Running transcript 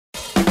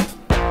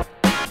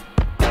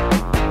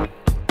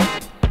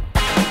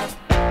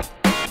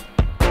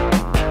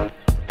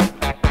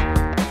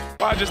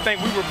just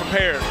think we were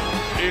prepared.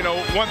 You know,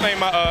 one thing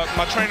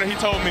my trainer, he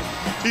told me,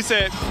 he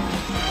said,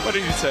 what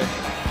did he say?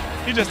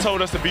 He just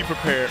told us to be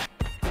prepared.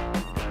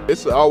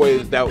 It's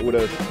always doubt with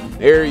us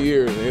every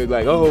year. And it's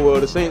like, oh, well,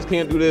 the Saints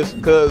can't do this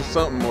because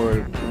something,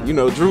 or, you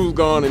know, Drew's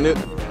gone and it.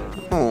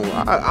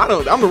 I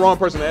don't. I'm the wrong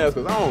person to ask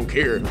because I don't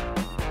care.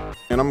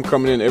 And I'm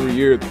coming in every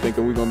year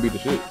thinking we're going to beat the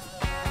shit.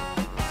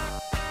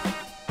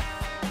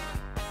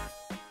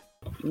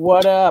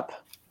 What up?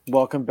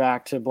 Welcome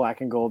back to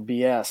Black and Gold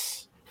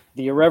BS,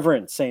 the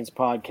irreverent Saints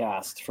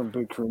podcast from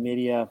Boot Crew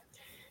Media.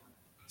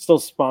 Still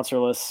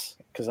sponsorless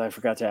because I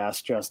forgot to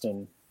ask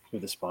Justin who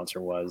the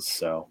sponsor was.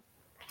 So,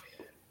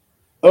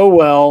 oh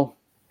well.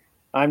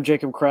 I'm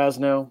Jacob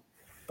Krasno,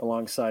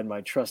 alongside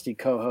my trusty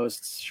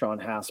co-hosts Sean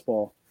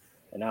Haspel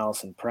and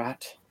Allison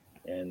Pratt.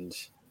 And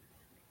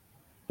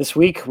this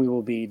week we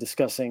will be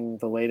discussing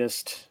the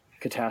latest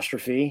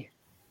catastrophe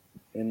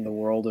in the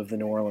world of the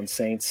New Orleans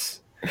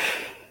Saints.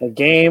 A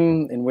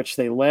game in which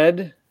they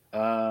led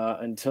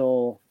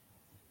until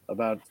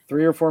about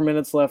 3 or 4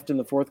 minutes left in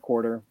the fourth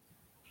quarter.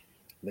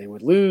 They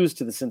would lose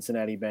to the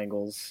Cincinnati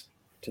Bengals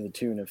to the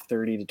tune of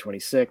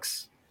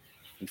 30-26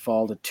 and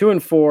fall to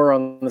 2-4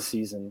 on the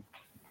season.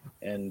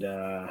 And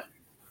that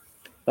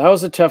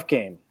was a tough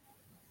game.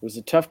 It was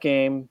a tough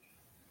game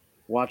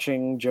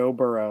watching Joe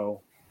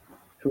Burrow,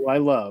 who I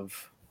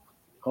love,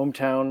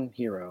 hometown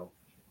hero,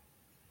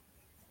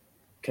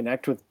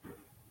 connect with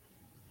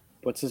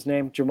what's his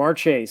name? Ja'Marr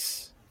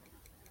Chase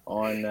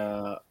on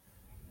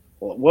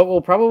what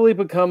will probably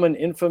become an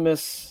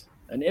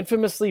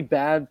infamously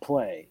bad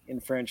play in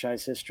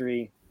franchise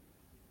history.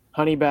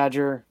 Honey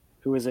Badger,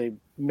 who is a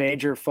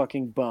major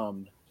fucking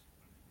bum,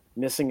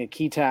 missing a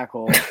key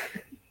tackle,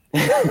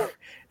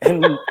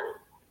 and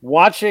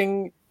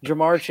watching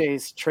Ja'Marr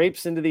Chase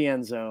traipse into the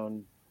end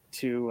zone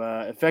to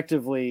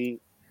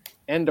effectively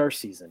end our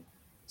season.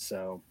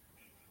 So,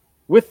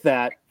 with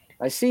that,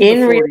 I see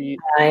in real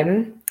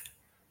time.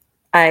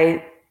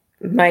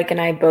 Mike and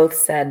I both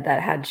said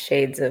that had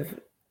shades of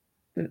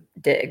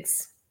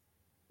Diggs.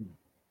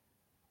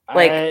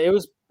 Like it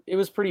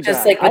was pretty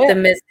just bad. Like with the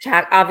missed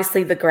tack.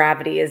 Obviously, the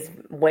gravity is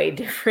way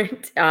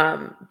different.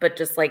 But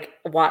just like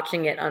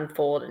watching it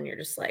unfold, and you're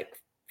just like,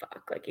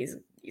 "Fuck!" Like he's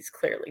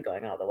clearly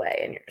going all the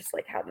way, and you're just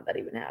like, "How did that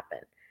even happen?"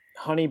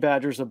 Honey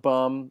Badger's a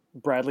bum.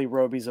 Bradley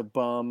Roby's a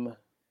bum.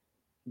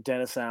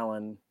 Dennis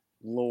Allen,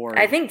 Lord.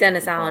 I think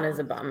Dennis Allen is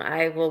a bum.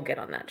 I will get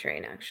on that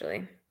train,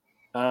 actually.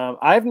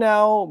 I've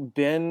now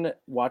been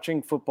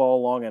watching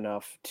football long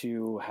enough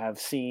to have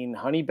seen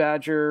Honey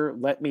Badger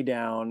let me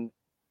down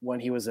when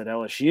he was at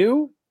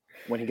LSU,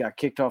 when he got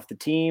kicked off the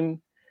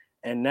team,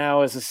 and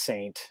now as a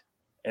Saint,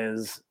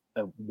 as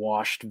a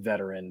washed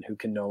veteran who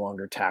can no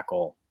longer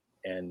tackle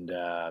and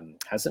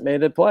hasn't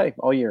made a play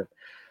all year.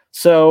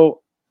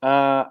 So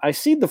I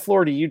cede the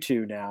floor to you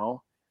two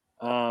now.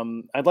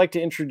 I'd like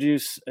to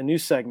introduce a new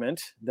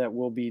segment that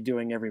we'll be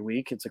doing every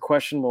week. It's a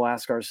question we'll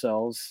ask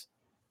ourselves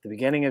at the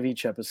beginning of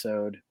each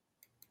episode.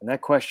 And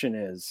that question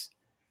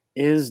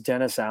is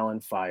Dennis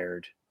Allen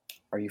fired?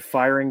 Are you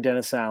firing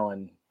Dennis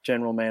Allen,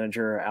 General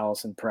Manager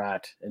Allison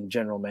Pratt, and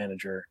General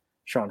Manager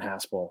Sean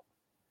Haspel?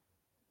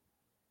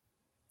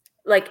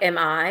 Like, am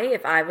I,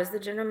 if I was the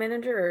general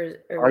manager,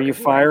 or are you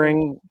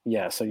firing?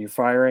 Yes. Are you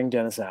firing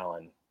Dennis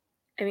Allen?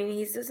 I mean,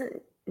 he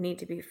doesn't need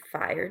to be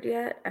fired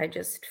yet. I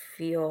just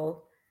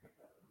feel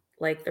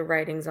like the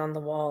writing's on the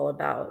wall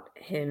about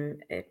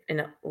him in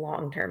a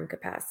long-term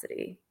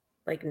capacity,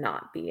 like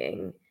not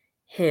being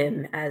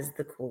him, as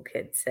the cool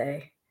kids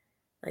say.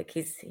 Like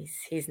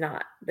he's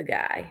not the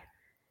guy.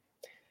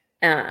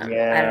 I don't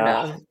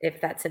know if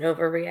that's an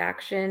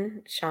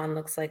overreaction. Sean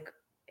looks like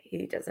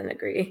he doesn't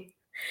agree,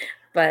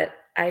 but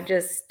I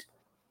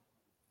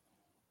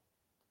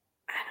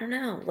don't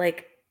know.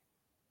 Like,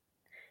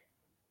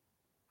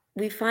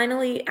 we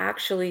finally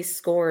actually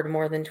scored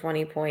more than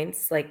 20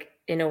 points, like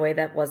in a way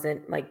that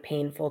wasn't like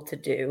painful to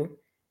do.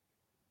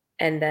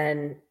 And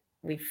then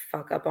we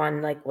fuck up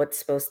on like what's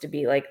supposed to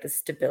be like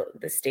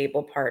the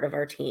stable part of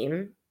our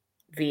team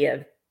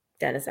via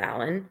Dennis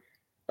Allen.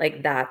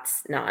 Like,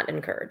 that's not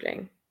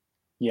encouraging.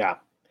 Yeah.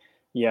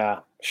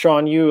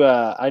 Sean, you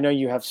I know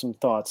you have some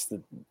thoughts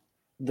that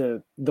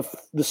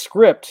the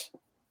script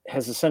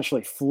has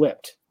essentially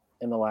flipped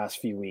in the last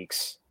few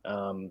weeks,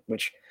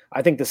 which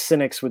I think the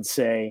cynics would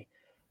say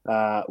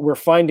we're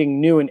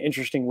finding new and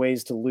interesting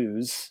ways to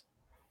lose,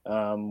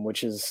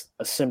 which is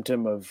a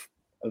symptom of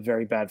a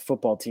very bad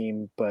football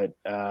team. But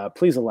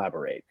please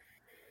elaborate.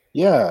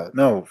 Yeah,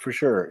 no, for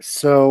sure.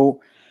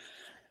 So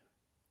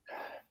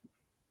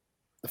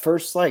the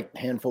first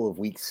handful of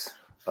weeks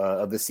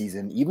of the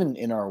season, even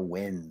in our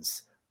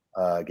wins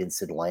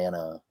against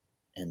Atlanta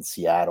and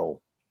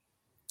Seattle,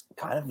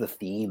 kind of the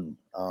theme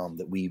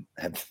that we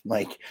have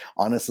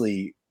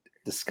honestly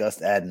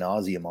discussed ad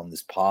nauseum on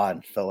this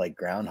pod, felt like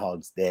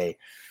Groundhog's Day,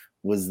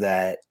 was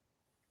that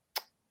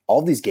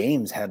all these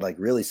games had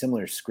really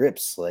similar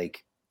scripts,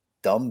 like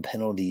dumb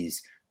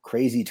penalties,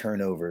 crazy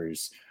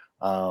turnovers,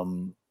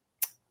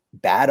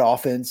 bad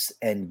offense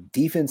and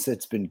defense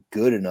that's been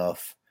good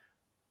enough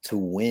to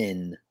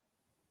win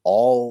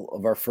all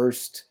of our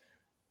first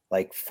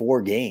like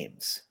 4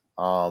 games,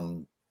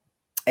 and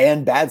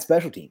bad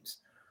special teams.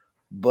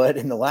 But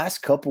in the last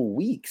couple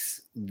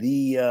weeks,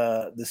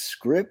 the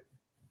script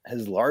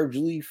has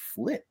largely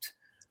flipped.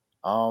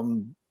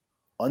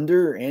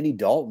 Under Andy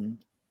Dalton,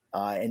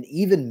 and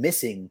even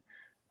missing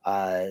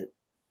our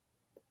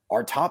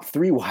top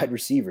 3 wide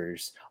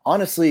receivers,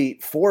 honestly,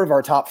 4 of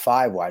our top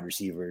 5 wide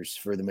receivers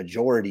for the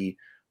majority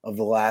of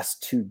the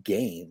last 2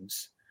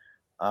 games,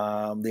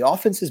 the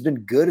offense has been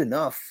good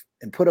enough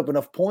and put up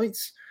enough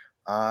points,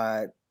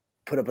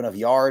 put up enough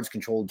yards,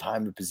 controlled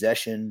time of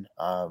possession,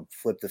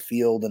 flipped the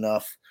field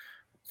enough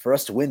for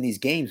us to win these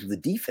games. The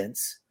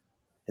defense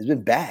has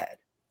been bad.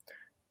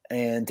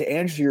 And to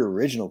answer your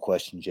original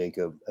question,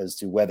 Jacob, as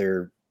to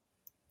whether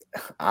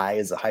I,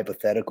 as a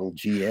hypothetical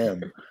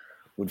GM,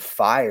 would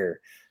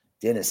fire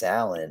Dennis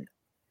Allen,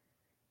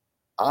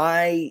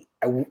 I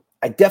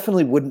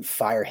definitely wouldn't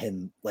fire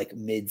him like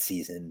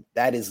mid-season.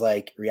 That is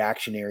like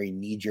reactionary,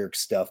 knee-jerk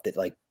stuff that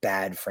like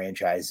bad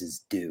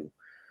franchises do.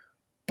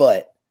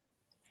 But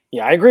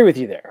yeah, I agree with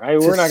you there.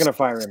 We're not going to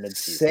fire him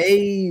mid-season.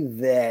 Say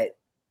that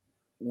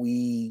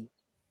we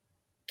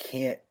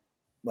can't,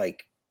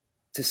 like,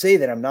 to say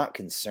that I'm not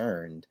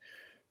concerned.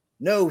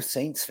 No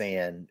Saints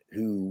fan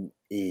who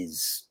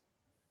is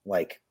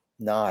like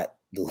not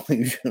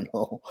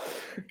delusional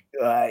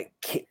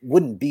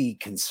wouldn't be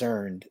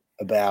concerned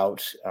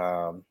about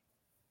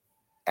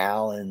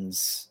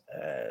Allen's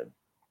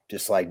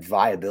just like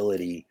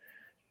viability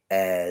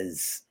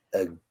as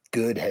a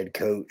good head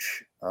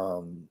coach,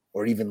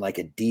 or even like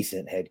a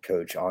decent head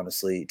coach,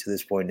 honestly, to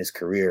this point in his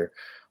career.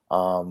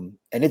 And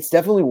it's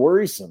definitely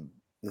worrisome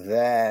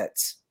that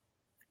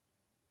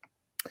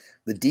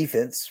the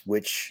defense,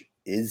 which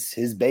is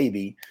his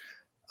baby,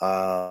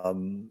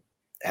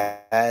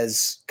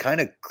 has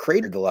kind of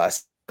cratered the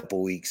last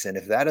couple weeks. And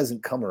if that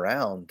doesn't come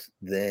around,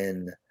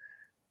 then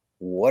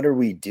what are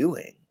we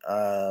doing?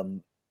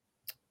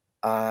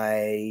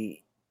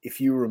 If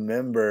you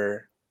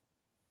remember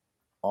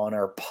on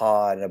our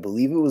pod, I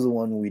believe it was the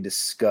one we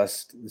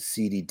discussed the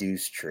CD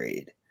Deuce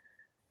trade.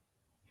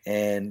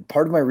 And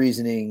part of my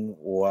reasoning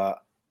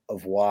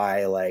of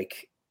why,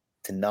 like,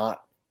 to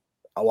not,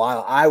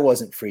 while I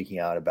wasn't freaking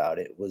out about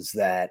it, was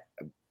that,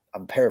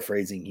 I'm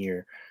paraphrasing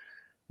here,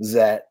 was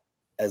that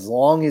as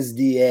long as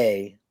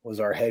DA was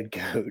our head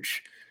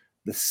coach,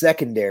 the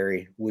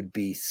secondary would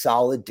be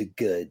solid to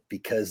good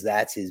because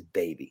that's his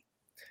baby.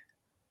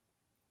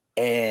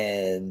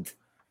 And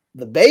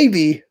the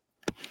baby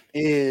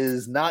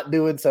is not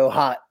doing so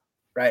hot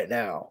right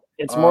now.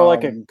 It's more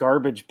like a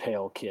garbage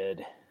pail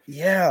kid.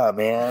 Yeah,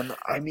 man.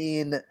 I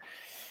mean,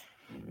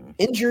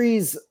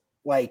 injuries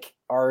like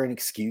are an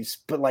excuse,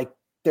 but like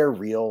they're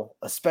real,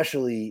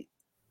 especially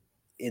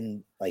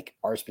in like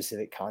our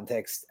specific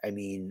context. I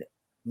mean,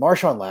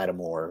 Marshawn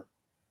Lattimore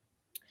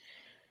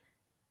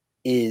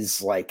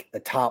is like a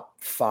top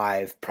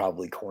 5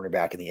 probably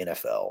cornerback in the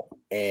NFL,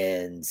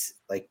 and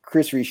like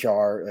Chris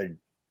Richard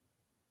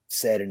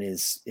said in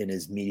his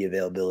media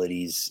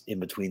availabilities in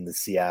between the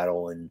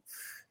Seattle and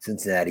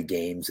Cincinnati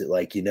games that,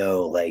 like, you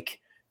know, like,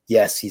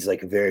 yes, he's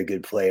like a very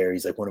good player,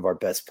 he's like one of our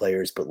best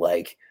players, but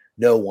like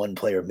no one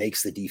player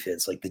makes the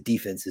defense. Like the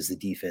defense is the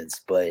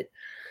defense. But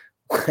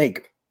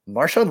like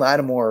Marshawn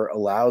Lattimore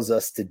allows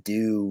us to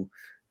do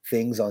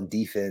things on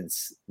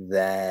defense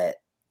that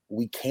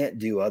we can't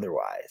do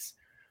otherwise.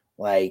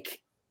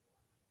 Like,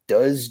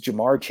 does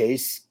Jamar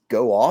Chase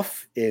go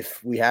off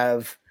if we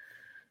have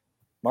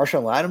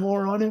Marshawn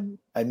Lattimore on him?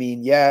 I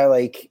mean, yeah,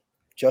 like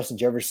Justin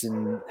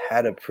Jefferson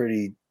had a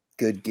pretty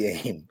good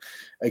game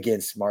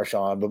against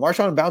Marshawn, but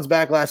Marshawn bounced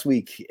back last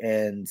week,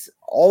 and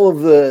all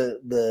of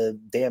the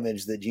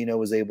damage that Geno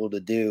was able to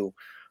do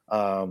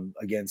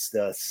against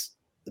us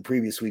the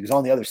previous week was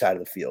on the other side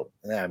of the field.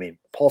 And I mean,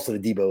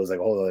 Paulson Adebo is like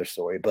a whole other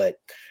story. But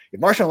if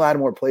Marshawn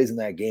Lattimore plays in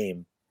that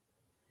game,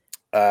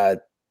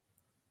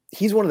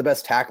 he's one of the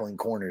best tackling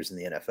corners in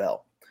the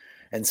NFL.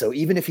 And so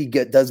even if he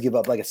does give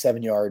up like a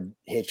 7-yard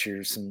hitch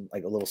or some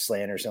like a little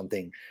slant or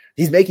something,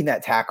 he's making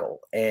that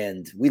tackle.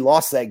 And we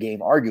lost that game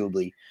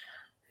arguably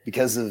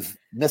because of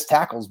missed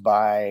tackles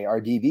by our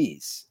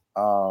DBs,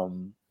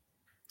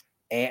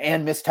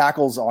 and missed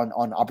tackles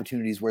on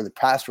opportunities where the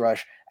pass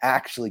rush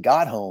actually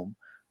got home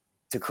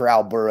to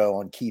corral Burrow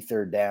on key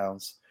third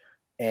downs.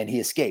 And he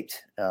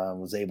escaped,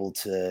 was able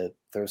to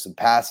throw some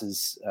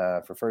passes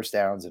for first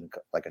downs and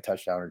like a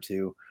touchdown or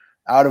two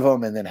out of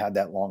them, and then had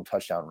that long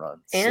touchdown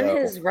run. And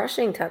his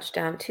rushing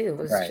touchdown too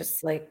was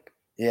just like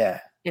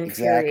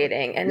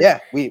infuriating. Exactly.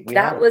 And we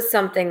that was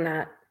something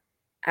that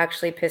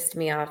actually pissed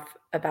me off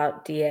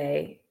about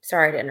DA.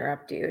 Sorry to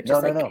interrupt you.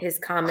 Just his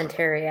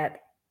commentary at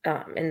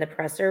in the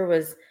presser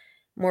was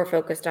more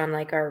focused on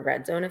like our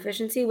red zone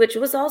efficiency, which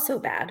was also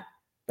bad.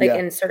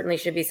 And certainly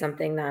should be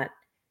something that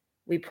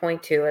we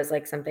point to as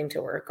like something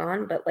to work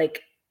on. But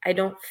like, I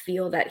don't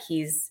feel that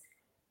he's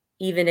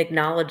even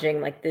acknowledging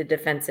like the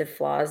defensive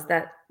flaws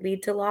that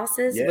lead to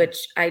losses,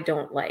 which I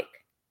don't like.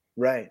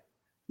 Right.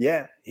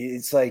 Yeah.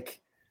 It's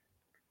like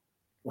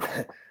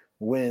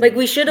when like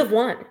we should have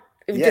won.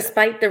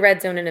 despite the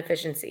red zone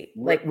inefficiency.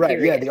 Like, right,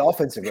 period. yeah, the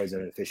offensive red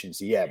zone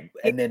inefficiency, yeah,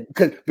 and then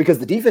because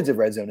the defensive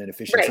red zone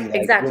inefficiency, Right,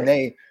 like exactly.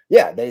 when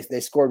they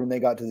scored when they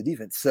got to the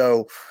defense.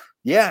 So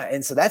yeah,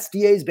 and so that's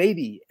DA's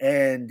baby,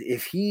 and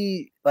if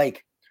he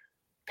like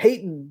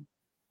Peyton,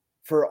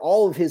 for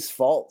all of his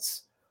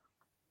faults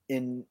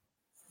in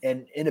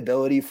and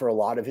inability for a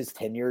lot of his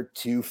tenure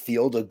to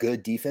field a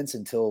good defense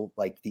until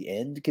like the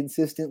end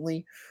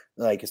consistently,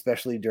 like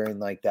especially during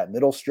like that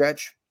middle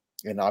stretch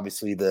and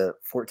obviously the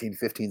 14,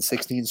 15,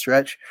 16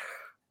 stretch,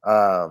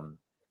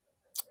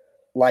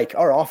 like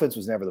our offense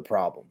was never the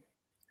problem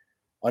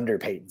under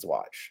Peyton's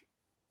watch.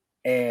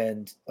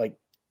 And like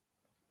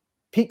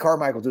Pete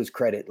Carmichael, to his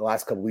credit, the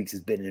last couple of weeks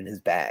has been in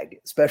his bag,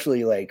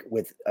 especially like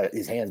with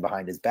his hands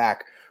behind his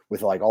back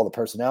with like all the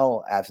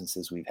personnel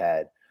absences we've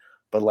had.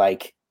 But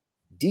like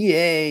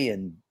DA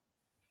and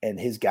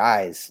his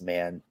guys,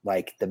 man,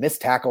 like the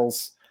missed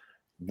tackles,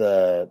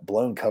 the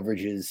blown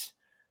coverages,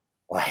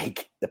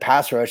 like the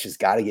pass rush has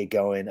got to get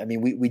going. I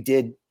mean, we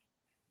did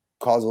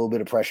cause a little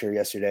bit of pressure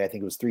yesterday. I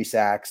think it was 3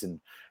 sacks and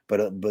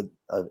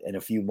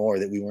a few more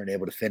that we weren't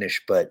able to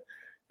finish. But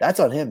that's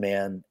on him,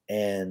 man.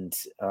 And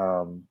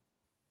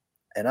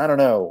I don't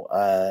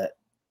know.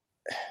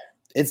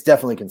 It's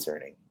definitely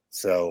concerning.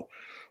 So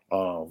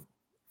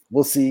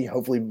we'll see.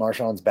 Hopefully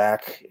Marshawn's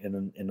back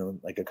in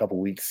like a couple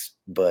weeks.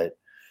 But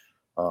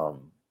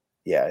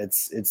yeah,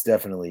 it's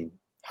definitely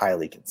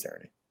highly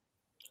concerning.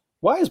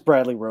 Why is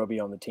Bradley Roby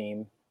on the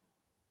team?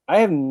 I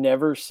have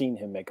never seen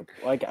him make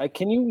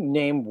can you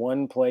name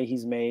one play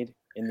he's made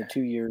in the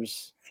 2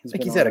 years? I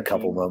think he's had a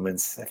couple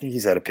moments. I think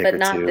he's had a pick or two.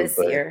 But not this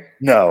year.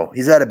 No,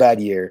 he's had a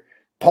bad year.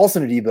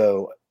 Paulson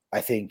Adebo,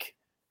 I think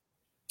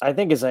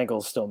his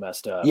ankle's still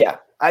messed up. Yeah.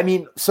 I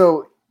mean,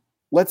 so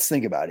let's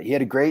think about it. He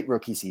had a great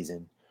rookie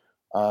season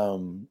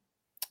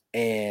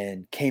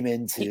and came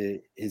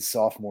into his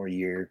sophomore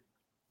year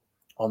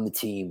on the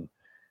team.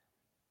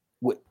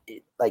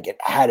 Like it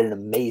had an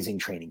amazing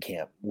training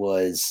camp,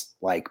 was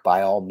like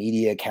by all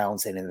media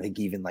accounts. And I think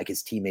even like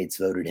his teammates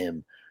voted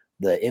him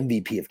the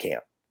MVP of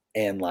camp.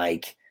 And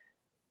like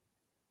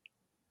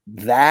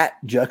that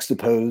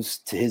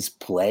juxtaposed to his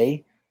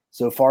play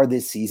so far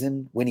this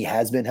season, when he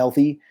has been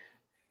healthy,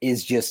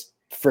 is just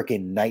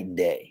freaking night and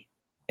day.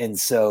 And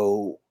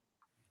so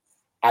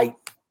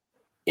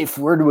if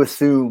we're to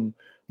assume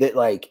that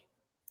like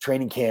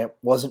training camp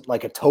wasn't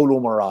like a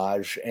total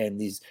mirage and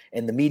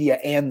the media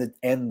and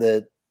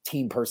the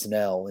team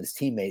personnel and his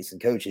teammates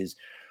and coaches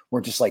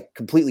weren't just like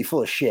completely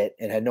full of shit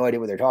and had no idea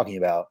what they're talking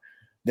about,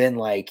 then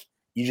like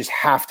you just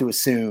have to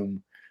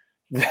assume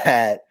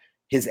that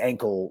his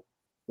ankle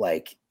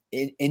like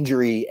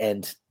injury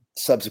and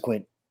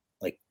subsequent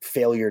like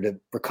failure to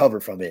recover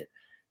from it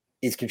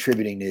is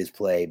contributing to his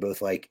play,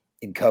 both like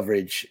in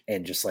coverage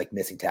and just like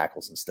missing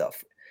tackles and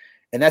stuff.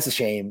 And that's a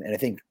shame. And I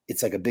think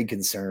it's like a big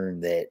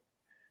concern that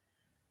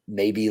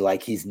maybe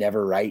like he's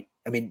never right.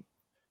 I mean,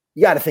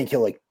 you got to think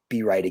he'll like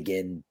be right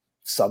again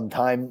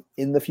sometime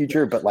in the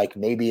future, but like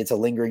maybe it's a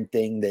lingering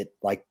thing that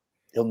like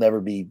he'll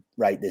never be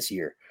right this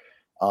year.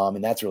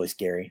 And that's really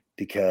scary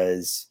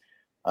because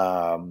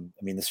I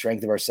mean, the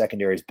strength of our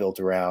secondary is built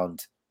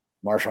around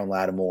Marshawn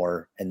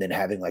Lattimore and then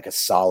having like a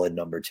solid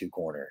number 2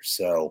 corner.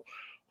 So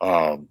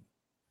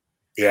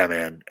yeah,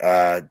 man,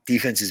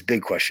 defense is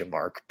big question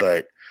mark,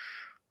 but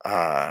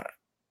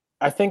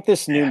I think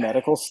this new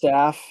medical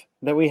staff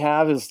that we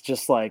have is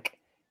just like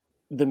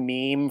the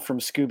meme from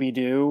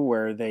Scooby-Doo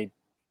where they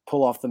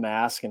pull off the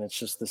mask and it's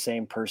just the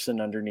same person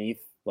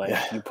underneath. Like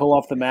you pull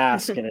off the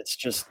mask and it's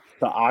just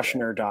the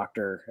Ochsner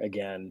doctor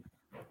again.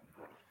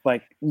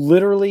 Like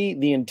literally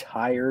the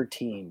entire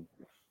team,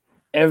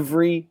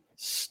 every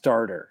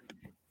starter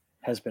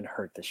has been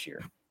hurt this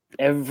year.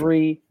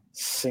 Every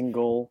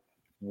single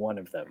one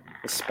of them,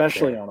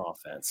 especially on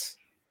offense.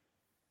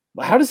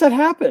 How does that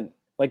happen?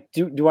 Like,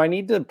 do I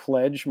need to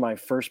pledge my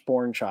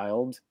firstborn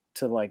child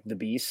to like the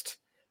beast?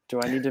 Do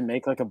I need to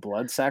make like a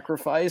blood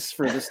sacrifice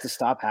for this to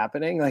stop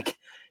happening? Like,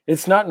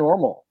 it's not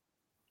normal.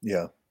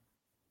 Yeah.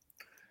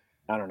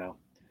 I don't know.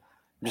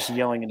 I'm just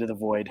yelling into the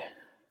void.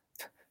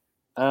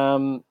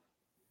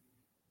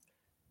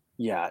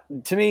 Yeah,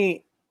 to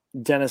me,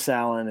 Dennis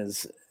Allen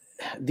is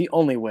the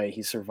only way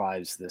he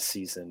survives this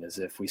season is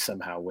if we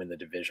somehow win the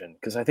division,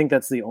 because I think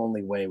that's the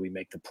only way we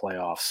make the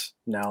playoffs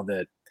now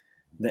that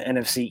the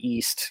NFC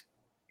East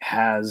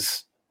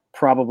has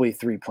probably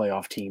 3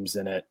 playoff teams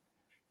in it,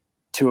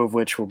 2 of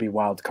which will be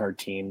wild card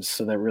teams.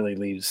 So that really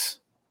leaves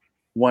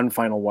one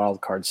final wild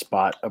card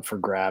spot up for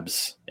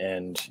grabs.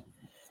 And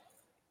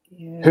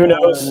who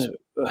knows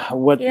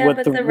what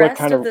the rest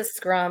kind of the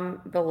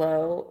scrum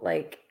below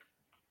like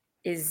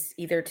is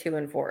either 2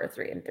 and 4 or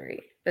 3 and 3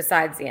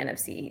 besides the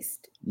NFC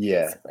East.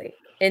 Yeah. Basically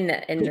in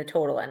the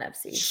total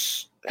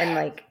NFC and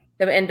like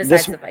and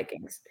besides the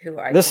Vikings, who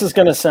are this is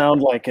going to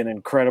sound like an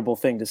incredible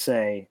thing to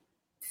say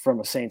from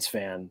a Saints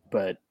fan,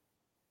 but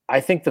I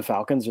think the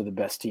Falcons are the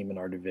best team in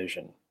our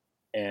division,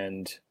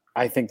 and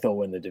I think they'll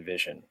win the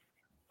division.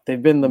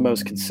 They've been the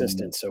most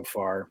consistent so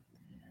far.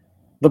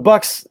 The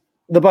Bucks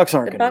aren't going to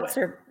win. The Bucks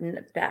are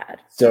bad.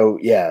 So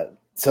yeah,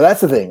 so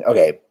that's the thing.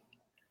 Okay,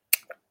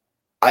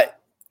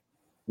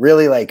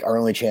 really like our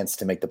only chance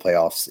to make the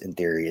playoffs in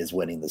theory is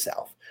winning the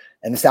South,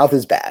 and the South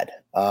is bad.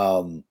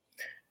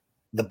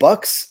 The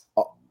Bucks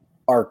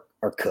are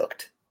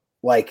cooked.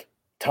 Like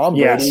Tom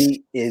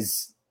Brady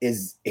is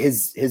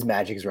his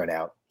magic is run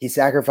out. He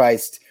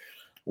sacrificed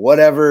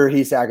whatever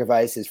he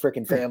sacrificed, his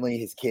freaking family,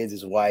 his kids,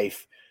 his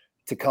wife,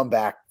 to come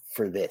back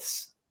for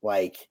this.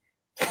 Like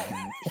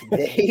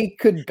they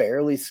could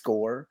barely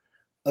score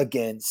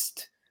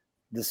against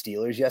the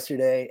Steelers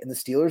yesterday, and the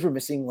Steelers were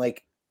missing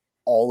like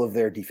all of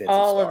their defensive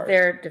stars. Of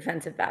their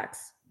defensive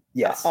backs.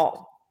 Yes.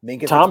 All.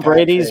 Tom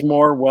Brady's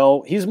more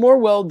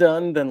well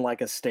done than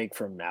like a steak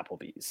from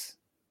Applebee's.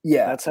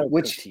 Yeah, that's how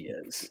cooked he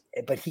is.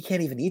 But he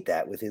can't even eat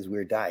that with his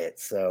weird diet,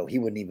 so he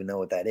wouldn't even know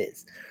what that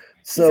is.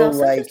 So he's also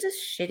like just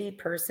a shitty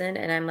person,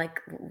 and I'm like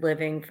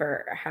living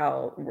for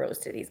how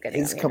roasted he's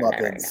getting. His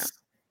comeuppance right now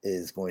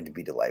is going to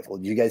be delightful.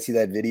 Did you guys see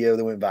that video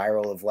that went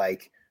viral of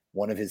like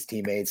one of his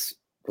teammates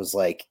was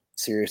like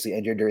seriously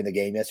injured during the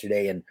game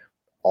yesterday, and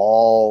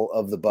all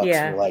of the Bucks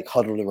were like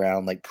huddled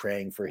around, like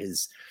praying for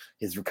his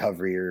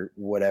recovery or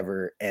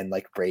whatever, and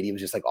like Brady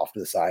was just like off to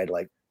the side,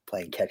 like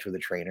playing catch with a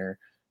trainer.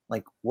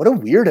 Like, what a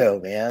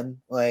weirdo,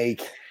 man! Like,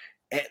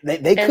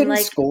 they couldn't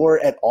like, score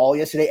at all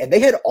yesterday, and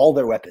they had all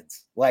their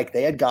weapons. Like,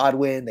 they had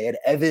Godwin, they had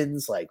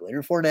Evans, like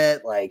Leonard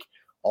Fournette, like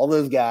all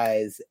those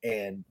guys,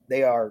 and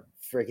they are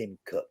freaking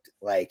cooked.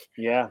 Like,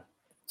 yeah.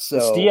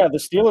 So the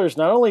Steelers,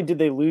 not only did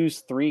they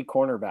lose 3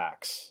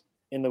 cornerbacks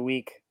in the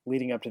week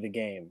leading up to the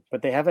game,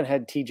 but they haven't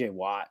had TJ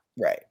Watt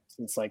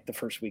since like the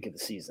first week of the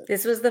season.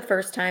 This was the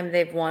first time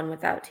they've won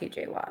without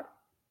TJ Watt.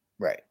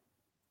 Right.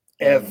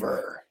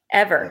 Ever.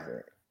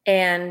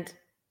 And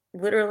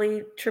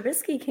literally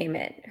Trubisky came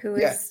in, who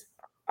is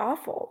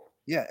awful.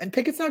 Yeah, and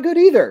Pickett's not good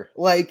either.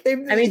 Like, he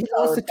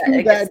lost to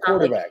 2 bad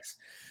quarterbacks. Like,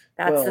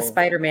 that's the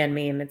Spider-Man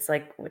meme. It's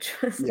like, which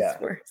was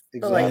worse?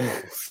 Exactly.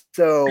 Like,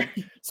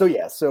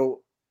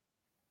 so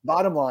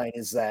bottom line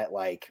is that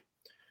like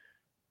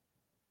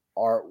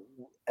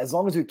as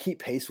long as we keep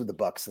pace with the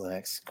Bucks in the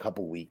next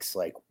couple weeks,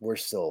 like we're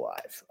still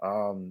alive.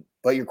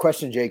 But your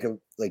question, Jacob,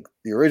 like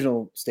the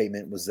original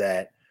statement was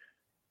that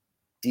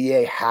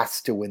DA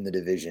has to win the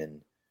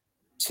division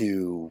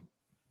to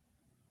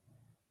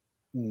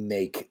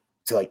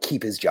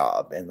keep his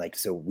job. And like,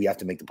 so we have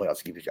to make the playoffs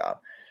to keep his job.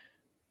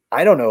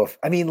 I don't know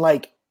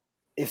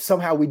if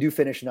somehow we do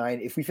finish 9,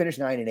 if we finish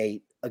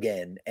 9-8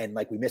 again, and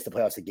like we miss the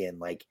playoffs again,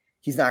 like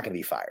he's not going to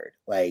be fired.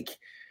 Like,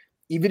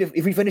 even if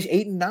we finish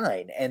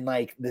 8-9 and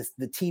like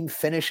the team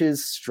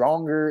finishes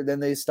stronger than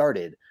they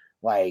started,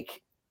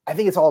 like I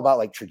think it's all about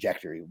like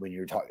trajectory when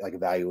you're talking like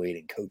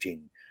evaluating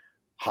coaching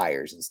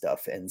hires and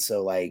stuff. And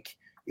so like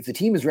if the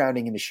team is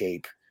rounding into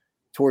shape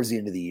towards the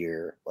end of the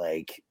year,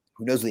 like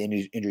who knows what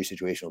the injury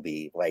situation will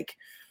be, like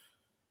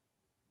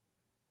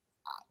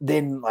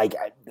then like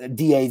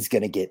DA is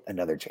gonna get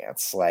another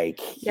chance. Like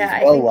I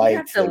think you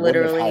have to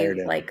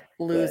literally like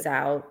lose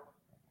out,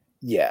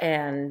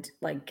 and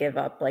like give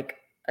up like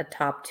a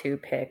top 2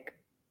 pick.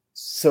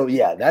 So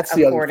that's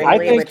the other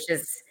thing, which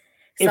is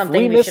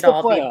something we should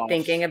all be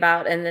thinking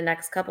about in the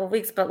next couple of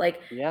weeks. But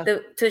like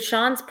to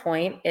Sean's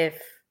point,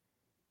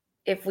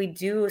 if we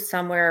do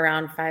somewhere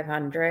around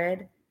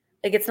 500,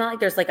 like it's not like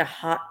there's like a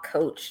hot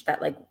coach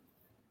that like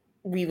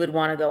we would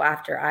want to go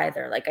after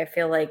either. Like I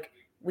feel like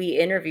we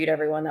interviewed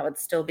everyone that would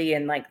still be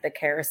in like the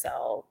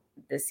carousel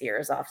this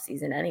year's off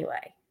season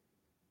anyway,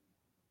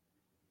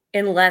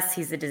 unless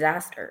he's a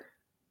disaster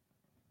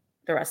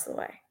the rest of the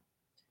way.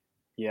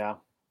 Y'all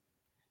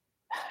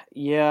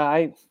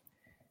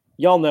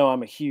know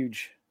I'm a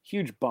huge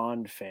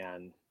Bond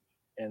fan,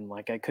 and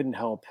like I couldn't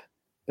help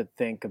but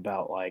think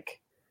about like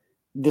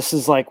this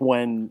is like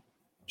when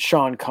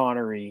Sean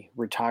Connery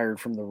retired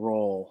from the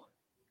role,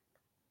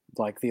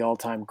 like the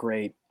all-time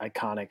great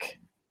iconic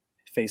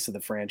face of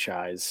the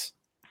franchise,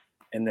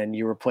 and then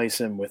you replace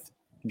him with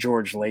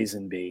George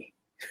Lazenby,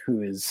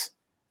 who is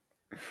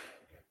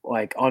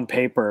like on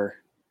paper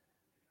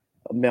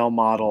a male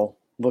model,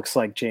 looks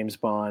like James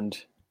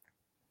Bond,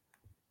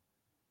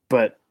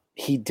 but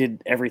he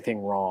did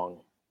everything wrong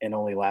and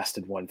only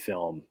lasted 1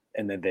 film,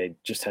 and then they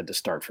just had to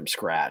start from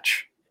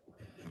scratch.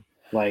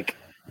 Like,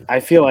 I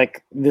feel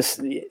like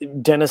this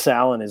Dennis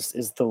Allen is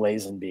the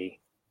Lazenby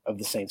of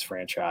the Saints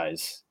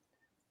franchise.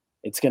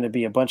 It's going to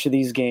be a bunch of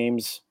these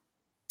games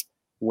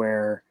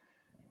where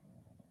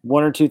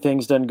 1 or 2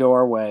 things doesn't go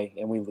our way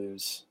and we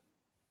lose.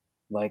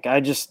 Like, I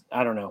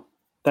don't know.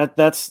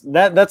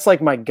 That's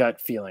like my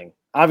gut feeling.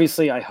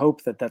 Obviously, I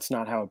hope that that's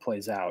not how it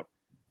plays out,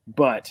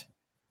 but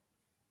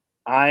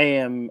I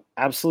am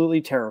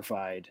absolutely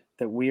terrified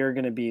that we are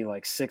going to be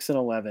like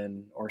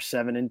 6-11 or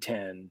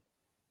 7-10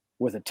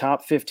 with a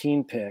top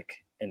 15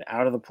 pick and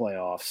out of the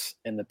playoffs,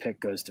 and the pick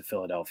goes to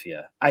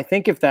Philadelphia. I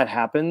think if that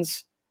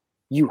happens,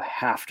 you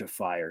have to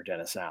fire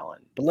Dennis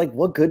Allen. But like,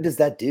 what good does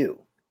that do?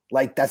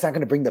 Like, that's not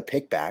going to bring the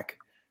pick back.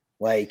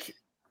 Like,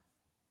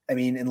 I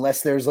mean,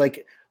 unless there's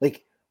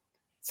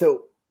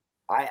so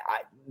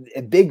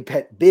a big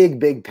pet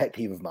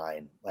peeve of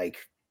mine, like,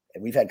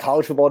 and we've had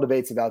college football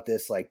debates about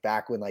this, like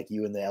back when like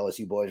you and the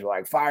LSU boys were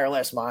like, fire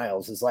Les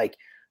Miles, is like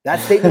That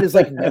statement is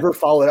like never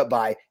followed up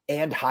by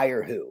and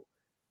hire who.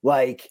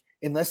 Like,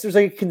 unless there's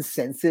like a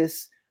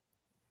consensus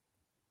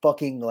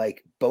fucking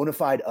like bona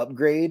fide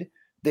upgrade,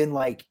 then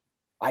like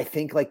I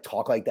think like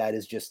talk like that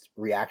is just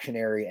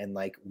reactionary and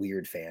like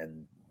weird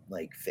fan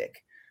like fic.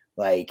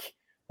 Like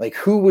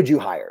who would you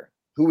hire?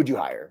 Who would you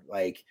hire?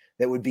 Like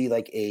that would be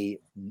like a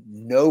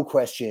no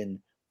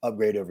question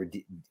upgrade over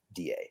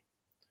DA.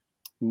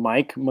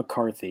 Mike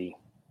McCarthy.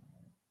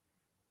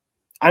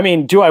 I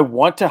mean, do I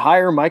want to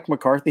hire Mike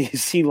McCarthy?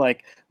 Is he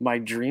like my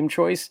dream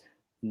choice?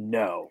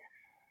 No.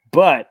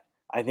 But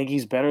I think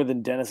he's better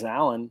than Dennis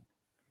Allen.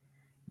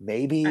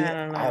 Maybe.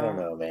 I don't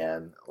know,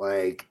 man.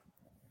 Like,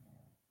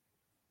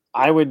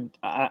 I would.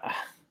 I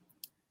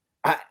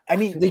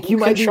mean, like you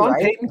might be Sean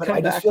right, Payton but come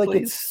I just back, feel like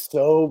please? it's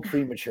so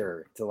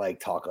premature to like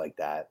talk like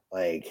that.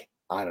 Like,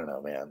 I don't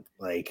know, man.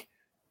 Like,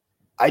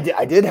 I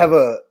did have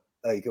a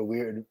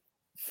weird,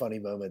 funny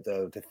moment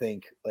though to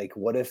think like,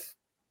 what if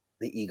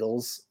the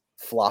Eagles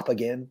flop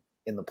again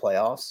in the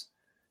playoffs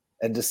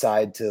and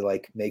decide to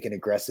like make an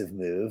aggressive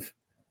move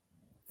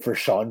for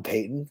Sean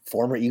Payton,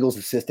 former Eagles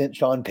assistant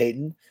Sean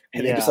Payton,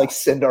 and they just like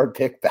send our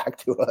pick back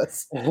to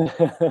us.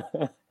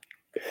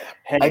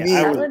 Hey, I mean,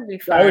 that would be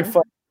fun. I would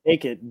fucking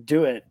take it,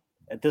 do it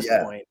at this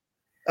point.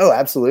 Oh,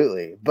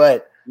 absolutely.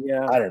 But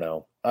yeah, I don't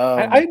know.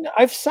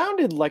 I've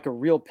sounded like a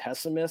real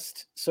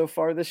pessimist so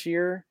far this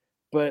year,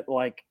 but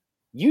like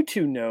you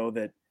two know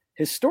that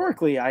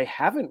historically I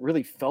haven't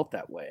really felt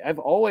that way. I've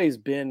always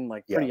been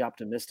like pretty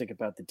optimistic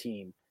about the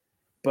team,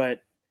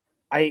 but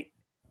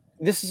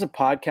this is a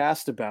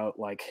podcast about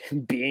like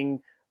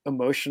being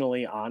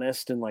emotionally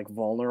honest and like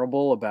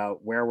vulnerable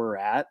about where we're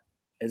at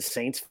as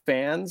Saints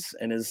fans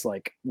and as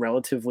like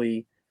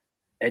relatively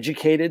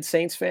educated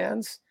Saints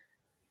fans.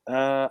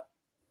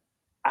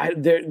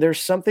 There's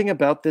something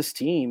about this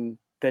team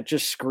that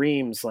just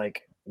screams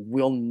like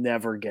we'll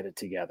never get it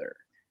together.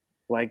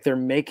 Like they're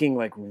making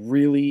like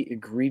really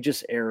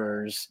egregious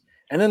errors,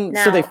 and then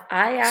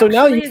I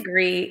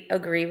actually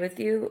agree with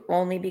you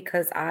only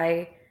because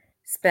I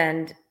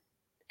spend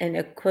an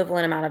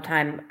equivalent amount of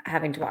time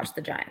having to watch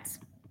the Giants,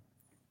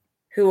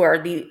 who are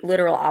the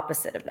literal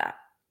opposite of that.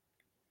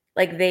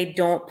 Like they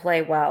don't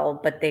play well,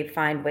 but they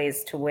find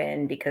ways to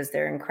win because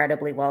they're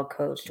incredibly well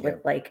coached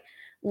with like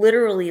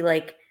literally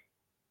like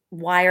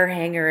wire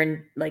hanger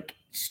and like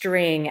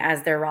string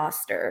as their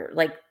roster.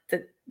 Like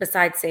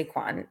besides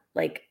Saquon,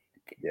 like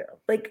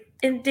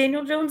and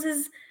Daniel Jones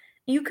is,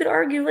 you could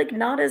argue, like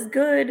not as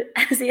good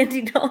as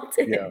Andy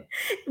Dalton,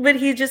 but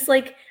he just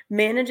like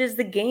manages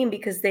the game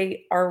because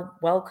they are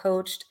well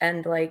coached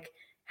and like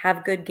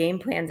have good game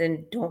plans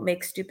and don't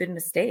make stupid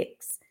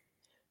mistakes.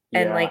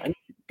 And like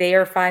they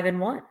are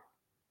 5-1.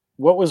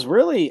 What was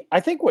really, I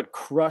think what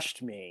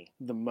crushed me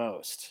the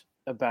most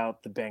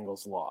about the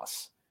Bengals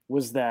loss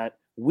was that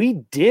we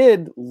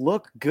did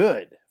look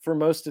good for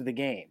most of the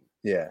game.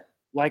 Yeah.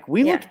 Like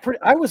we looked pretty,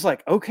 I was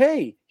like,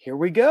 okay, here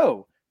we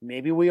go.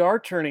 Maybe we are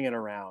turning it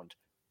around.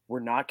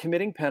 We're not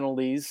committing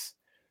penalties.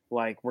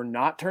 Like we're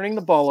not turning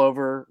the ball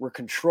over. We're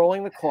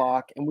controlling the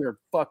clock and we're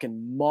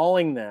fucking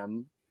mauling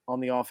them on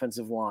the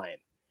offensive line.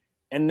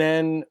 And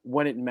then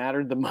when it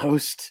mattered the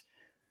most,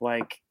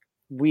 like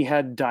we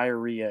had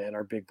diarrhea in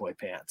our big boy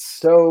pants.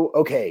 So,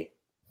 okay,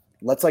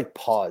 let's like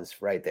pause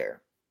right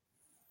there.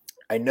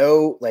 I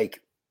know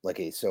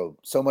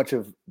so much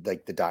of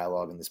like the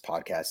dialogue in this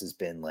podcast has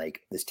been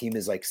like, this team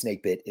is like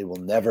snake bit. It will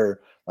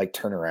never like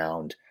turn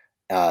around.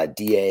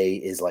 DA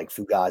is like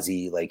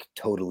Fugazi, like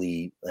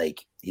totally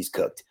like he's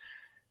cooked.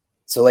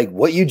 So like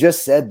what you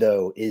just said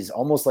though is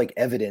almost like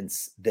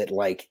evidence that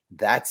like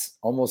that's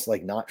almost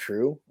like not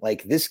true.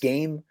 Like this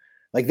game,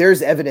 like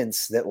there's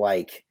evidence that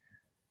like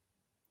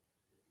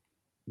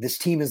this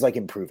team is like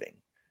improving.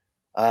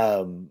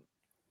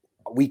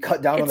 We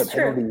cut down on the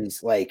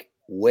penalties like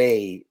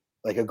way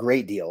like a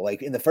great deal.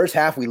 Like in the first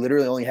half, we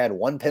literally only had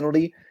one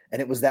penalty,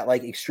 and it was that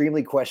like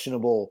extremely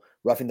questionable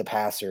roughing the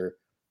passer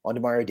on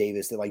Demario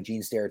Davis that like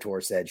Gene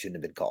Steratore said shouldn't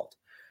have been called.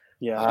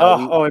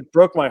 Yeah. It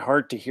broke my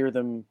heart to hear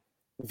them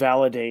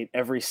validate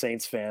every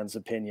Saints fan's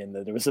opinion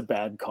that it was a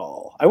bad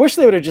call. I wish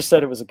they would have just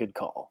said it was a good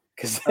call,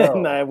 because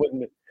then I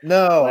wouldn't.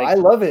 No, like, I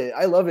love it.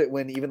 I love it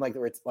when even like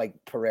it's like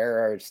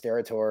Pereira or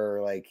Steratore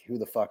or like who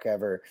the fuck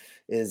ever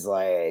is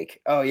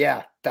like, oh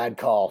yeah, bad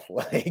call.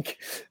 Like,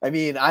 I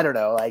mean, I don't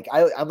know. Like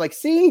I'm like,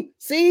 see,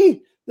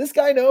 this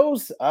guy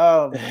knows.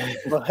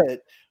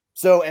 But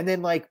so, and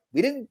then like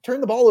we didn't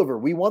turn the ball over.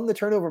 We won the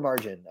turnover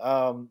margin.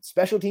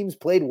 Special teams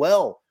played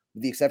well,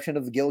 with the exception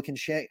of the Gillikin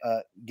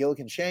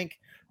Shank.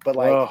 But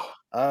like,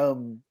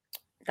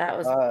 that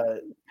was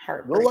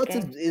heartbreaking. Will Lutz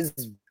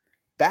is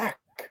back.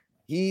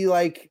 He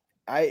like,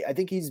 I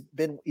think he's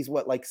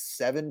what, like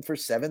 7 for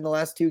 7 the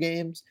last 2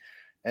 games.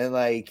 And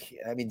like,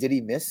 I mean, did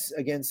he miss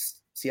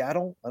against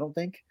Seattle? I don't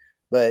think,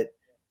 but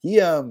he,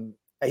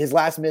 his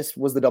last miss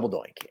was the double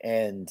doink.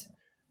 And,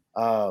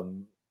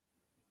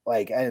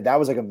 and that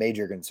was like a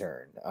major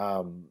concern.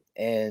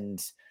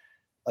 And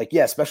like,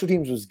 yeah, special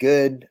teams was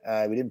good.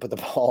 We didn't put the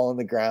ball on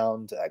the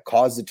ground,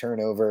 caused a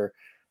turnover.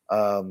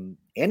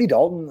 Andy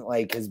Dalton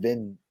like has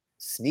been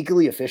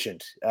sneakily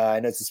efficient.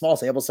 I know it's a small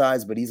sample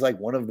size, but he's like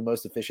one of the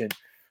most efficient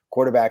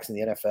quarterbacks in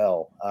the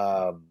NFL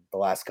the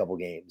last couple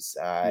games.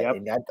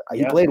 And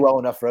he played well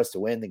enough for us to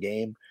win the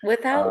game.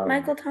 Without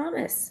Michael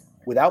Thomas.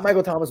 Without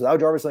Michael Thomas, without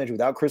Jarvis Landry,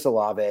 without Chris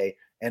Olave,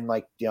 and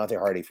like Deontay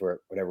Hardy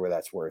for whatever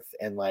that's worth.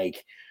 And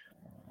like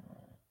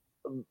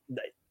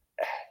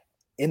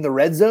in the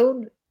red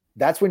zone,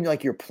 that's when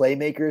like your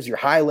playmakers, your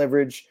high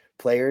leverage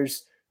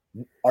players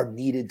are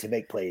needed to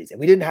make plays. And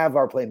we didn't have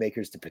our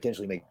playmakers to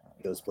potentially make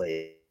those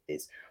plays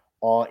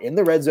in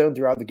the red zone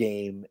throughout the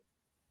game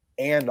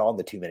and on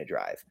the 2-minute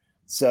drive.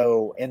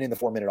 So, and in the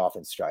 4-minute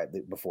offense drive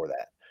before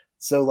that.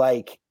 So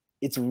like,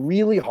 it's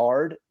really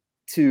hard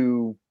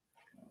to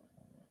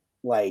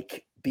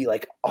like be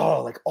like,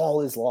 oh, like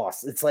all is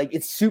lost. It's like,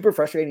 it's super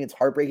frustrating. It's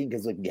heartbreaking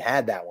because like we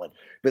had that one,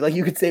 but like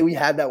you could say we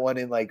had that one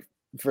in like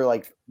for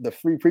like the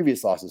 3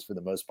 previous losses for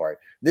the most part.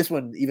 This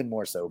one even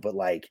more so, but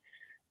like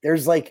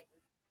there's like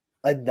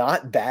a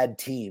not bad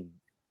team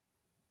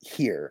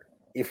here.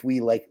 If we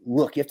like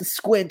look, you have to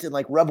squint and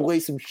like rub away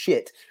some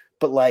shit,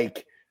 but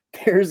like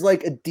there's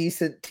like a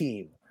decent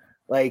team,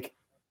 like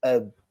we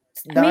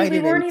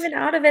weren't even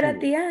out of it at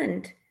the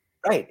end.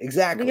 Right,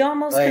 exactly. We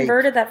almost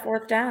converted that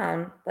 4th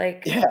down.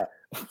 Like, yeah.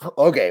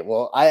 Okay,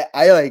 well,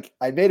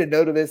 I made a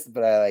note of this,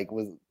 but I like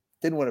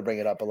didn't want to bring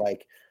it up, but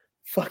like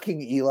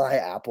fucking Eli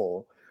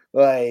Apple,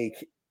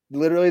 like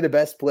literally the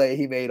best play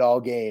he made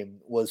all game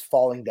was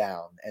falling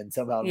down and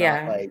somehow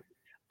not like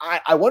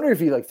I wonder if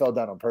he like fell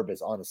down on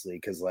purpose, honestly,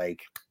 because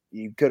like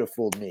you could have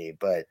fooled me,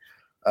 but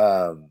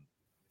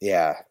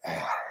yeah,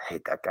 I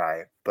hate that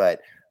guy.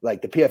 But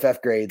like the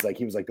PFF grades, like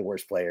he was like the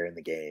worst player in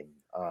the game.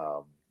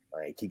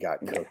 Like he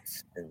got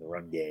cooked in the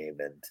run game,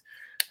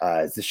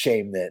 and it's a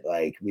shame that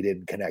like we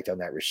didn't connect on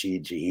that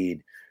Rashid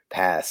Shaheed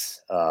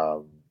pass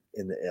on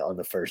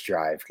the first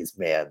drive, because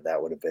man, that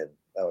would have been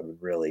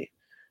really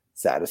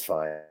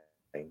satisfying.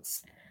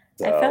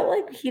 So, I felt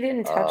like he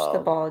didn't touch the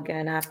ball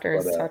again after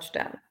his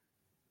touchdown.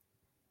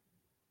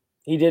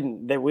 He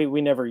didn't. We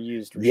never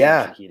used Rashid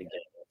Shaheed again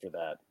after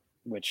that,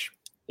 which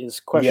is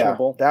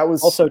questionable. Yeah, that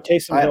was also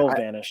Taysom Hill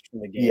vanished from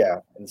the game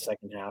in the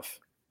second half.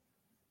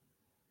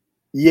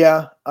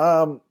 Yeah.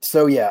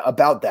 So yeah,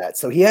 about that.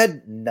 So he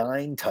had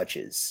 9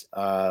 touches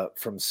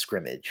from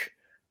scrimmage,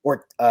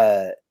 or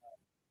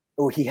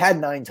he had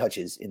 9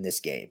 touches in this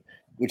game,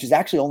 which is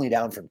actually only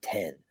down from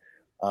 10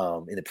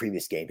 in the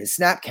previous game. His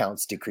snap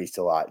counts decreased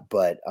a lot,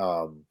 but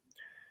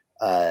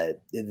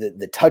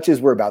the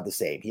touches were about the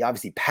same. He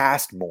obviously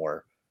passed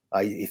more.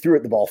 He threw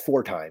it the ball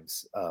 4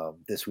 times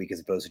this week as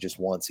opposed to just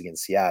once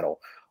against Seattle.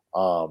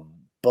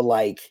 But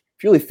like,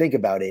 if you really think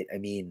about it, I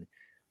mean,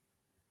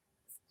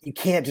 you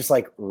can't just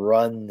like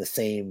run the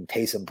same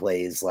Taysom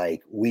plays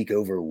like week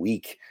over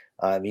week.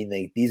 I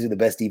mean, these are the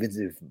best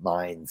defensive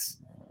minds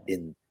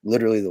in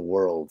literally the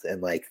world,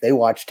 and like they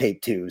watch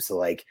tape too, so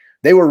like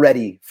they were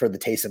ready for the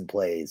Taysom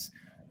plays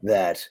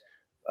that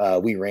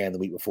we ran the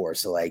week before.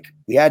 So like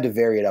we had to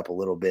vary it up a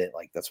little bit.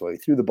 Like that's why we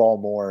threw the ball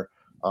more.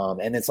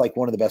 And it's like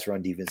one of the best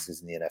run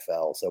defenses in the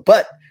NFL. So,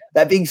 but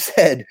that being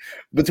said,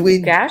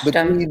 between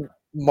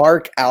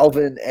Mark,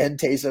 Alvin, and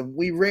Taysom,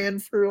 we ran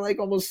for like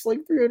almost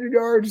like 300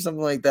 yards or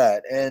something like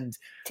that. And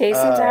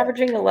Taysom's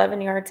averaging 11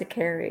 yards a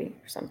carry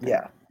or something.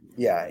 Yeah.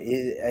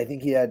 I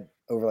think he had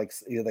over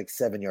he had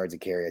 7 yards a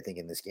carry, I think,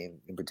 in this game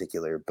in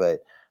particular.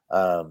 But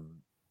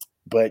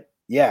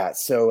yeah,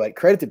 so like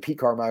credit to Pete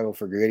Carmichael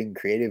for getting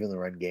creative in the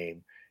run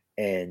game,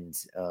 and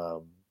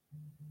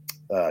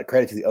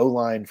credit to the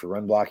O-line for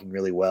run blocking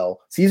really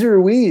well. Cesar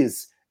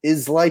Ruiz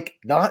is like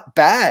not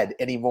bad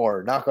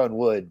anymore, knock on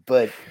wood,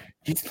 but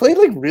he's played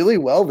like really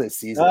well this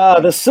season.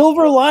 The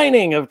silver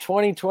lining of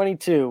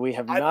 2022. We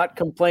have not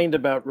complained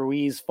about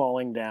Ruiz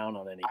falling down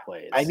on any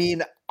plays. I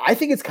mean, I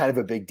think it's kind of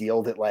a big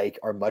deal that like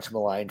our much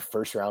maligned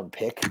first round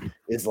pick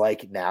is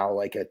like now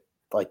like a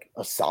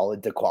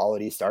solid to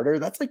quality starter.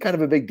 That's like kind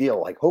of a big deal.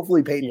 Like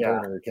hopefully Peyton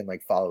Turner can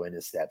like follow in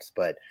his steps,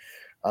 but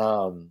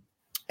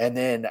and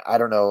then I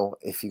don't know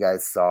if you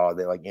guys saw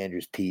that like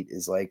Andrews Pete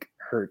is like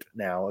hurt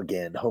now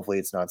again. Hopefully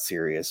it's not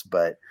serious,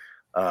 but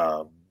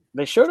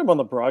they showed him on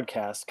the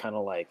broadcast kind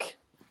of like,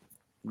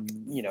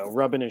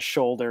 rubbing his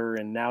shoulder,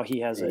 and now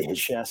he has a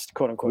chest,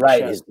 quote unquote,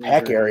 his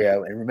pec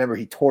area. And remember,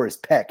 he tore his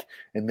pec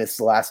and missed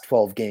the last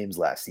 12 games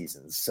last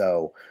season.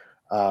 So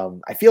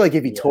I feel like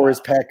if he tore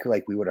his pec,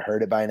 like we would have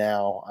heard it by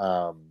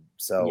now.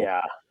 So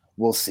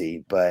we'll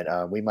see,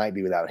 but we might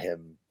be without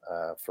him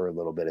for a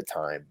little bit of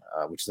time,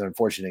 which is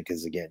unfortunate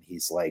because again,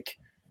 he's like,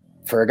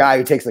 for a guy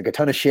who takes like a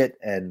ton of shit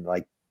and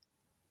like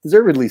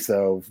deservedly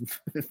so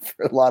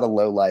for a lot of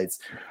lowlights,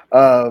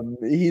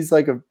 he's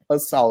like a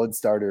solid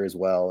starter as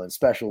well, and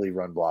especially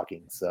run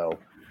blocking. So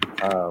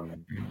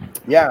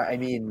I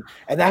mean,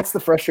 and that's the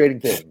frustrating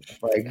thing,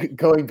 like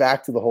going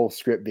back to the whole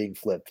script being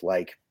flipped,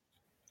 like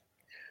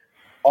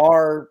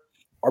our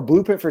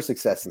blueprint for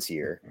success this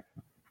year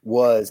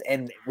was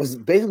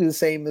basically the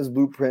same as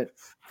blueprint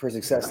for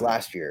success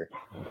last year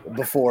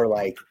before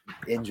like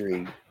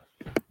injury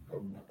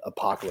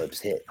apocalypse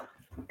hit.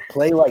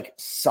 Play like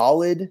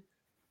solid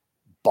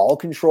ball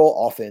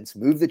control offense,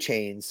 move the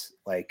chains,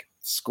 like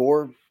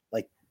score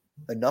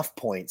enough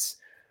points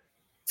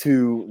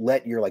to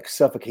let your like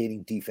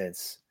suffocating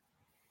defense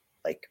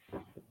like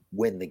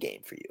win the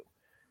game for you.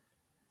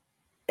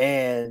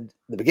 And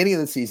the beginning of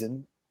the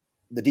season,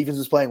 the defense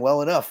was playing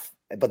well enough,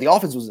 but the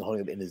offense wasn't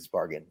holding up in his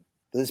bargain.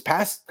 But this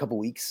past couple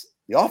weeks,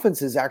 the offense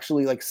has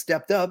actually like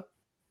stepped up,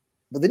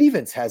 but the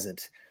defense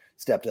hasn't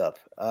stepped up.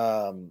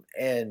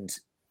 And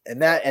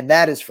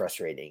that is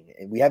frustrating.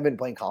 And we haven't been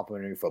playing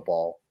complementary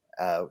football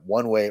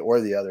one way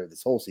or the other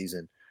this whole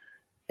season.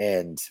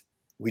 And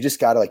we just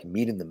got to like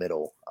meet in the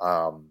middle.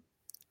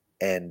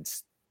 And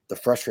the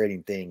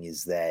frustrating thing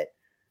is that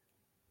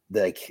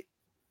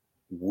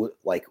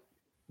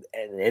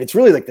and it's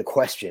really like the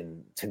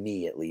question to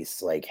me, at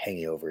least, like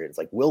hanging over it. It's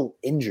like, will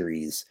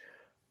injuries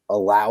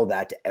allow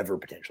that to ever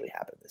potentially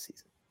happen this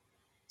season?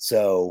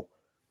 So,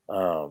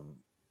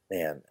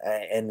 man,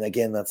 and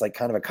again, that's like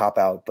kind of a cop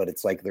out, but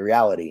it's like the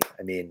reality.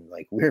 I mean,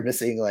 like we're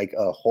missing like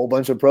a whole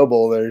bunch of Pro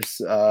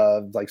Bowlers,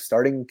 like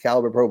starting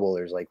caliber Pro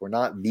Bowlers. Like we're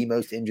not the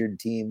most injured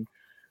team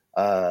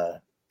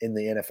in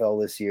the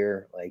NFL this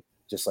year. Like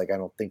just like I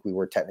don't think we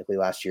were technically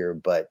last year,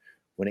 but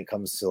when it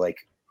comes to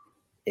like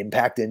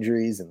impact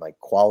injuries and like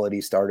quality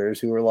starters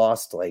who were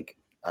lost, like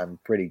I'm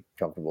pretty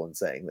comfortable in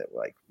saying that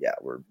like, yeah,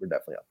 we're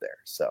definitely up there.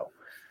 So,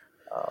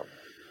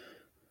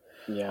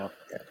 yeah.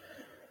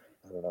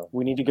 I don't know.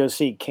 We need to go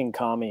see King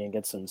Kami and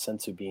get some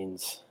sensu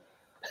beans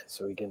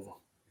so we can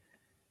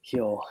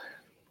heal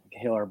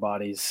our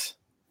bodies.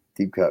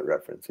 Deep cut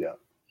reference. Yeah.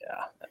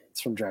 Yeah.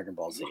 It's from Dragon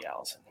Ball Z,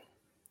 Allison.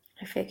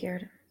 I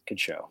figured. Good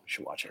show. You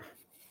should watch it.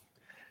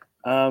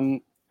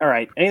 All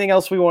right. Anything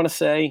else we want to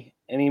say?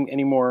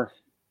 Any more?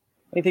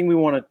 Anything we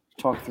want to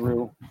talk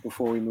through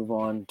before we move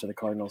on to the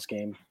Cardinals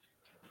game?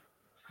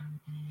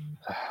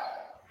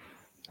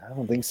 I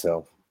don't think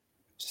so.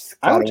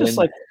 I would just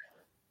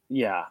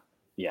yeah,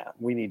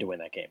 we need to win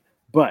that game.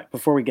 But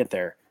before we get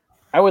there,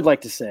 I would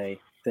like to say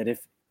that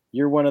if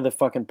you're one of the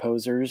fucking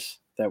posers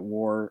that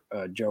wore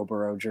a Joe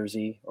Burrow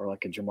jersey or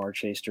like a Jamar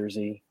Chase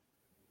jersey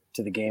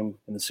to the game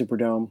in the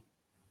Superdome,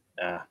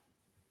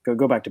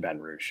 go back to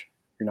Baton Rouge.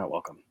 You're not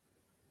welcome.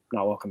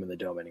 Not welcome in the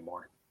Dome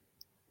anymore.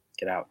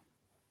 Get out.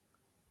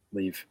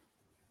 Leave.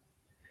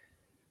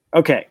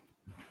 Okay.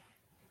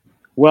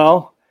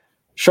 Well,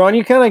 Sean,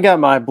 you kind of got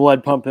my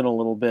blood pumping a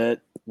little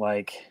bit.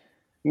 Like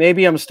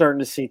maybe I'm starting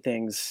to see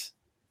things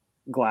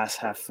glass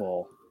half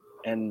full.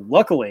 And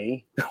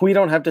luckily, we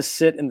don't have to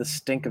sit in the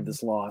stink of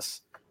this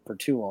loss for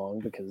too long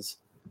because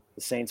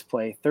the Saints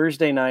play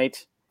Thursday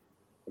night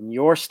in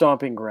your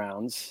stomping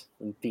grounds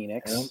in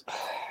Phoenix. Yep.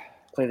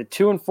 Play the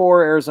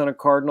 2-4 Arizona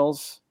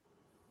Cardinals.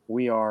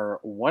 We are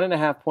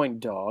 1.5-point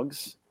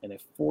dogs and a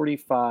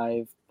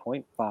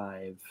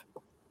 45.5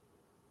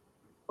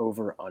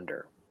 over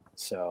under.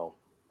 So,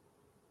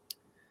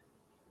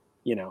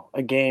 you know,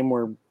 a game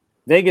where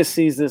Vegas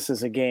sees this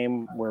as a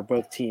game where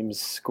both teams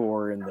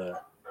score in the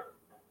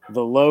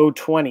low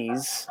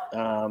 20s.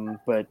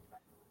 But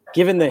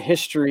given the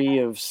history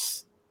of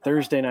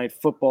Thursday night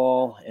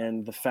football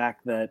and the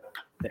fact that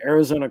the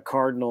Arizona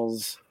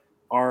Cardinals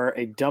are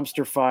a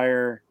dumpster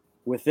fire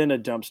within a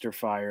dumpster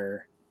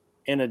fire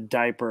in a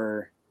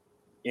diaper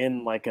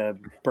in like a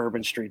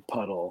Bourbon Street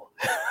puddle.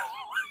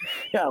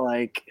 Yeah,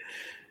 like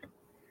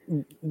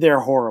they're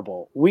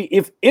horrible.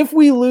 If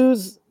we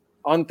lose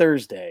on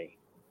Thursday,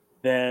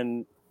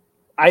 then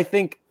I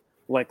think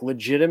like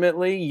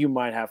legitimately you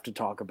might have to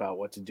talk about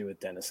what to do with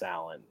Dennis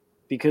Allen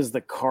because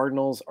the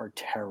Cardinals are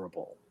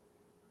terrible.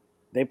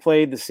 They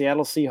played the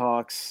Seattle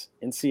Seahawks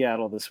in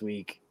Seattle this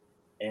week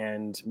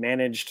and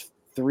managed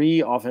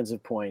 3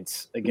 offensive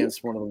points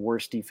against one of the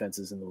worst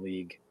defenses in the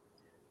league.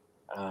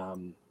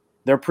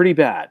 They're pretty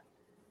bad.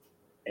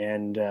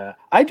 And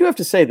I do have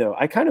to say, though,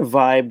 I kind of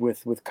vibe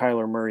with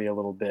Kyler Murray a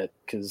little bit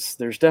because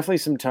there's definitely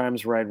some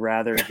times where I'd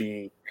rather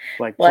be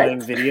like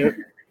playing video.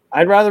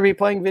 I'd rather be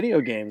playing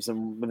video games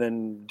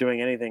than doing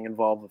anything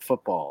involved with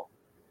football.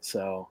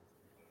 So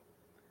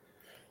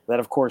that,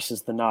 of course,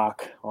 is the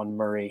knock on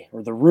Murray,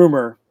 or the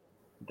rumor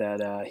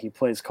that he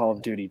plays Call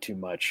of Duty too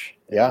much.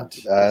 Yeah,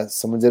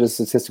 someone did a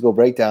statistical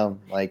breakdown.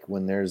 Like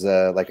when there's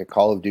a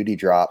Call of Duty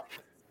drop,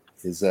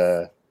 his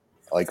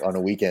like on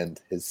a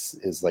weekend,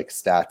 his like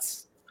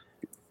stats.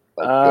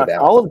 Like, go down.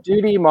 Call of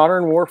Duty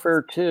Modern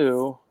Warfare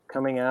 2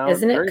 coming out.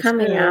 Isn't it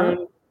coming soon.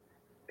 out?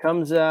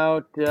 Comes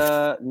out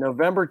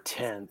November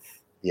 10th.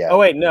 Yeah. Oh,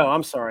 wait, no,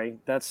 I'm sorry.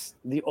 That's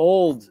the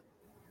old.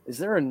 Is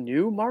there a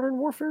new Modern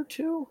Warfare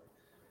 2?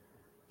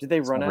 Did they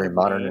run out of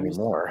modern games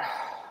anymore?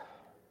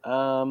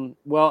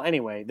 Well,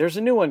 anyway, there's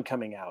a new one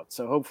coming out,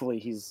 so hopefully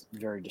he's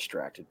very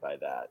distracted by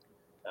that.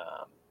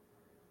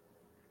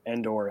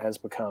 Endor has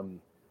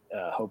become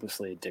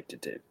hopelessly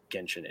addicted to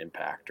Genshin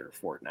Impact or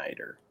Fortnite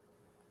or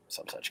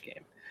some such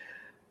game.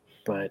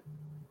 But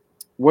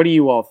what do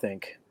you all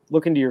think?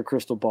 Look into your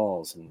crystal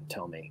balls and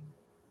tell me.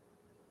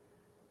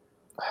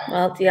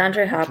 Well,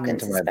 DeAndre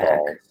Hopkins is back.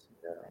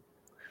 Yeah.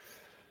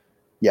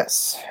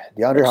 Yes,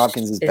 DeAndre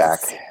Hopkins is back.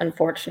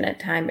 Unfortunate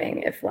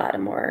timing if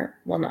Lattimore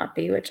will not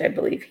be, which I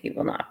believe he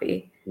will not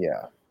be.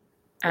 Yeah.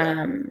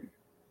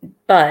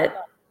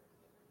 But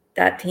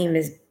that team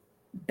is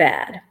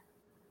bad.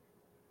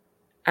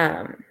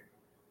 on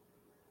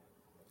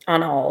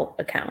all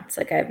accounts.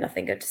 Like I have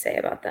nothing good to say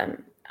about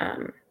them.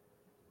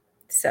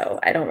 So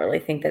I don't really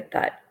think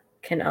that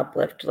can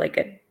uplift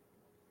like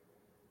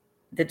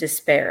the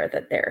despair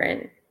that they're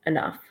in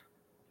enough.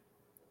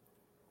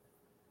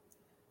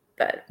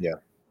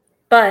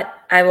 But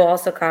I will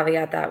also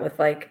caveat that with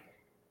like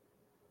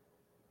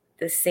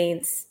the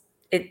Saints,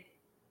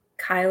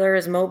 Kyler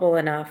is mobile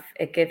enough.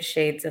 It gives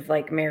shades of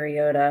like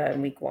Mariota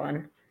in week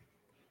 1.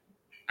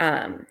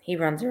 He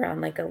runs around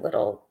like a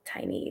little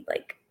tiny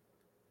like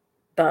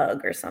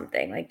bug or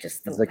something, like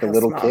just He's like a how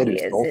little small kid he who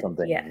is. stole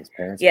something. Yeah, And his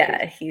parents.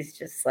 yeah, he's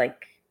just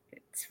like,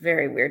 it's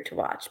very weird to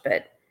watch.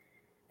 But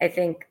I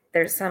think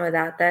there's some of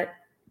that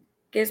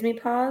gives me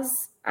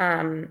pause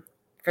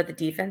for the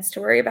defense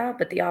to worry about,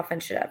 but the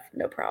offense should have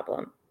no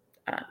problem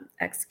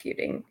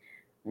executing,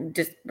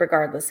 just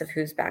regardless of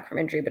who's back from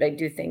injury. But I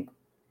do think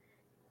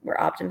we're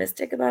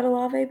optimistic about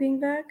Olave being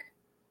back.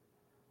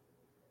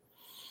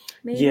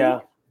 Maybe. Yeah.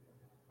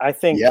 I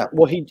think, Yeah.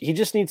 well, he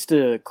just needs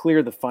to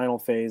clear the final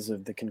phase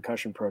of the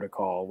concussion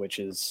protocol, which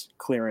is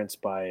clearance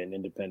by an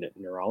independent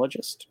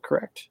neurologist,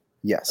 correct?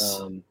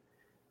 Yes.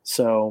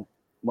 So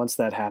once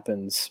that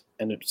happens,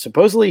 and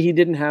supposedly he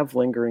didn't have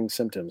lingering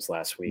symptoms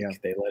last week. Yeah.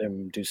 They let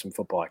him do some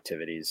football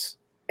activities.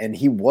 And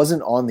he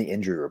wasn't on the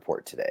injury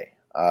report today.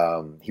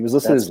 He was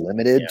listed as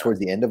limited towards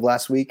the end of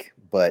last week,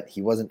 but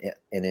he wasn't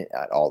in it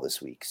at all this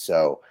week.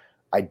 So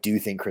I do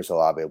think Chris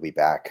Olave will be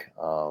back.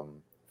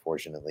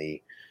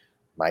 Fortunately,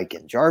 Mike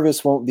and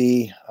Jarvis won't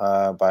be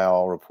by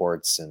all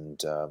reports, and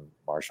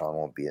Marshawn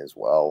won't be as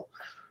well.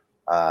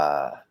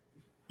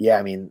 Yeah,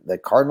 I mean, the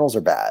Cardinals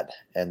are bad,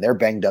 and they're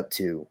banged up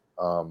too.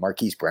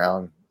 Marquise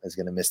Brown is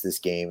going to miss this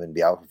game and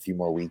be out for a few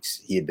more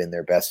weeks. He had been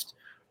their best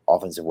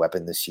offensive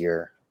weapon this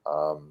year.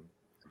 I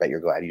bet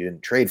you're glad you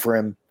didn't trade for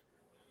him.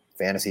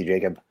 Fantasy,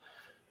 Jacob.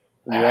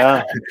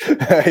 Yeah.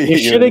 You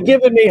should have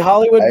given me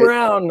Hollywood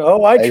Brown.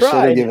 Oh, I tried. I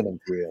should have given him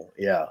to you.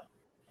 Yeah.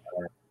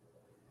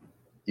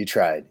 You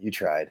tried,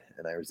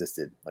 and I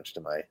resisted, much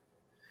to my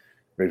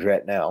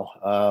regret now.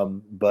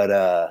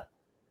 But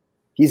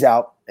he's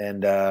out,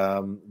 and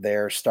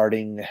they're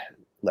starting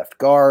left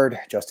guard,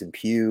 Justin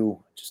Pugh,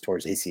 just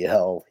towards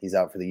ACL. He's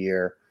out for the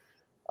year.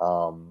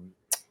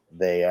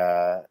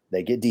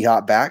 They get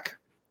D-Hop back,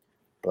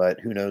 but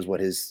who knows what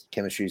his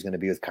chemistry is going to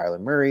be with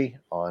Kyler Murray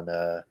on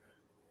a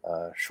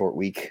short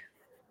week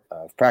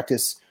of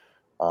practice.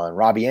 On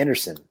Robbie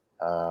Anderson,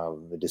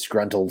 the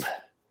disgruntled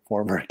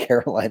former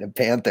Carolina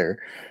Panther,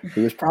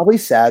 who was probably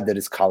sad that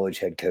his college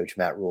head coach,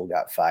 Matt Rule,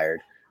 got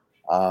fired.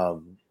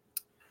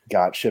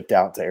 Got shipped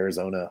out to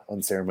Arizona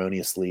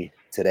unceremoniously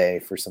today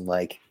for some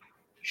like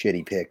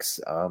shitty picks.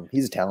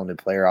 He's a talented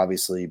player,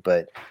 obviously,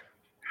 but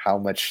how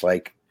much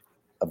like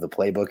of the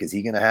playbook is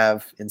he going to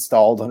have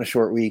installed on a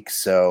short week?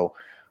 So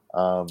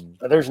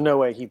there's no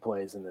way he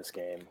plays in this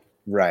game.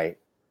 Right.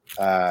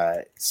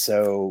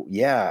 So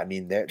yeah, I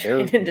mean, they're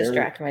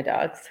distract my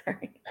dog.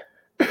 Sorry.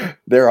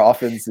 Their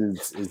offense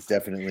is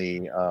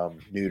definitely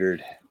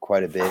neutered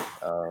quite a bit.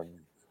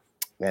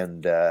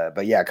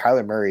 But yeah,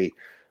 Kyler Murray,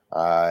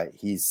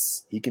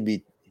 he can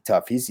be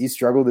tough. He's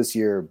struggled this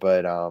year,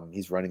 but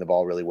he's running the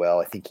ball really well.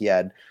 I think he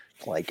had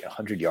like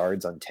 100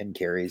 yards on 10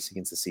 carries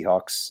against the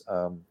Seahawks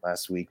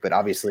last week. But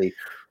obviously,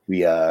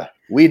 we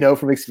know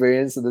from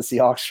experience that the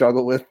Seahawks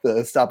struggle with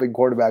stopping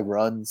quarterback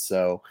runs.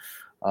 So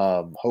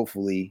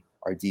hopefully,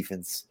 our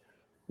defense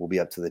will be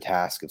up to the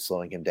task of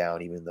slowing him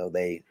down, even though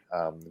they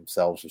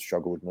themselves have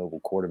struggled with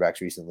mobile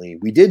quarterbacks recently.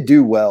 We did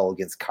do well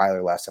against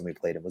Kyler last time we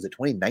played him. Was it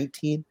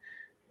 2019?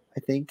 I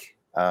think,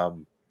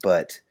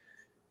 but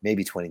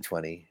maybe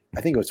 2020.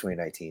 I think it was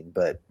 2019,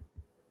 but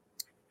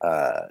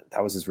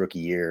that was his rookie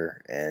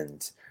year,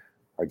 and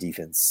our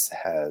defense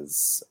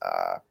has,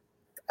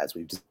 as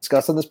we've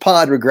discussed on this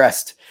pod,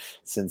 regressed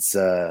since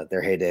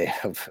their heyday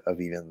of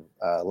even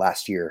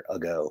last year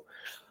ago.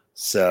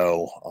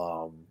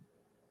 So,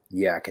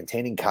 yeah,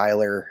 containing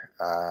Kyler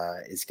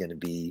is going to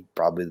be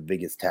probably the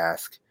biggest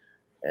task,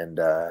 and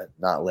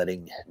not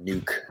letting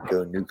Nuke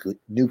go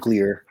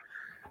nuclear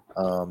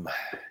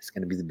is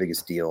going to be the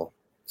biggest deal.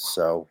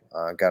 So,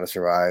 got to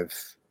survive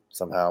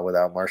somehow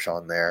without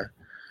Marshawn there.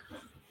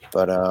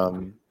 But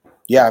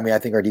yeah, I mean, I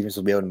think our defense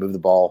will be able to move the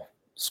ball,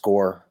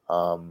 score.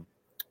 I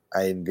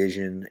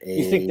envision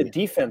You think the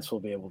defense will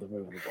be able to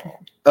move the ball?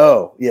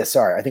 Oh, yeah,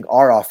 sorry. I think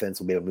our offense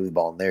will be able to move the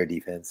ball in their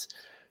defense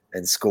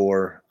and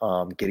score.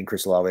 Getting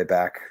Chris Olave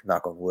back,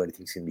 knock on wood, I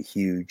think it's going to be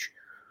huge.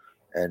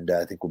 And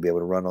I think we'll be able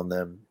to run on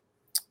them.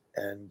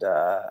 And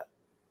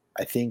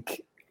I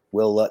think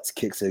Will Lutz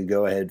kicks a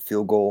go-ahead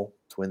field goal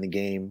to win the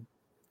game,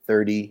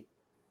 30-28.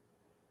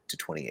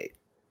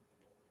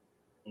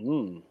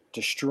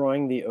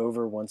 Destroying the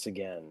over once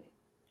again.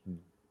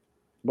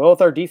 Well,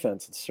 with our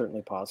defense, it's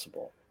certainly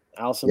possible.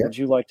 Allison, would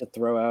you like to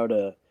throw out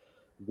a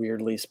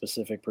weirdly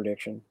specific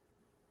prediction?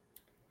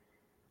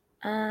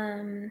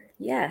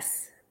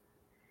 Yes.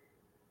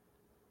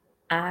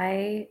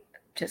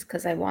 Just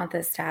because I want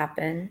this to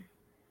happen,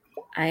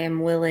 I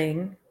am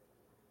willing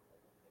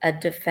a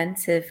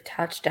defensive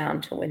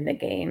touchdown to win the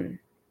game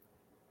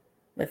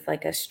with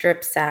like a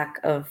strip sack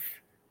of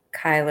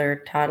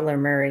Kyler Toddler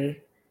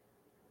Murray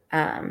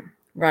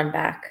run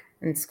back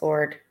and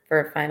scored for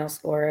a final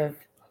score of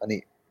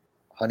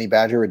Honey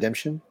Badger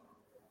Redemption?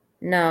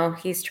 no,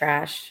 he's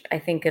trash. I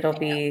think it'll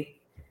be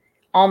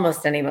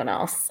almost anyone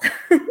else.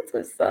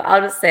 So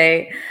I'll just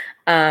say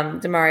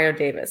Demario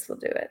Davis will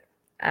do it.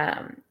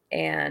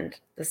 And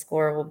the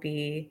score will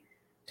be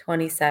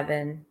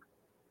 27-21.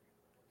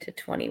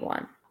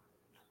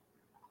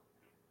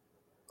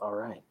 All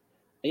right.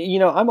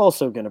 I'm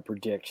also going to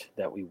predict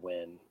that we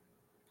win.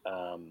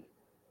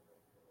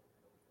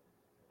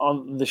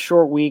 On the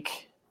short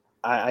week,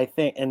 I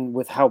think, and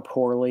with how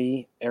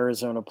poorly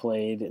Arizona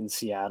played in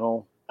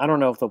Seattle, I don't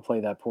know if they'll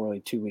play that poorly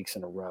 2 weeks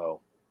in a row.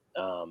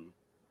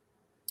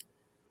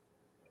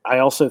 I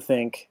also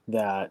think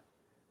that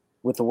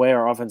with the way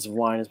our offensive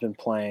line has been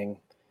playing,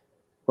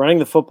 running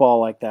the football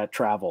like that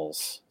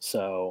travels.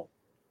 So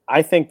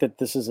I think that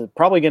this is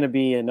probably going to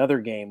be another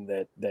game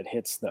that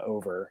hits the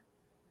over.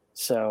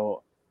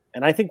 So,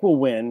 and I think we'll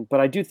win, but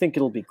I do think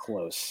it'll be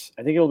close.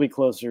 I think it'll be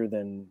closer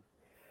than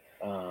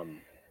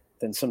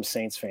some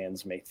Saints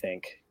fans may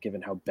think,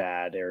 given how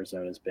bad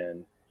Arizona's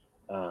been.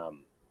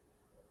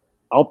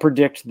 I'll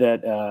predict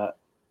that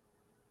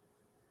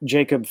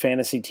Jacob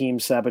fantasy team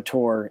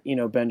saboteur,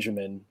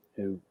 Benjamin,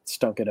 who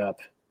stunk it up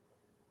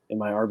in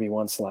my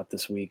RB1 slot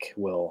this week,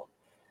 will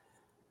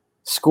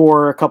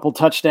score a couple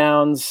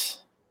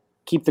touchdowns,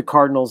 keep the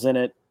Cardinals in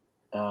it.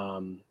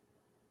 And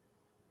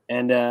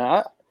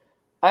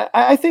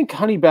I think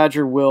Honey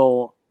Badger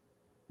will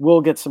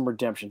get some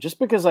redemption. Just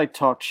because I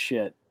talked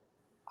shit,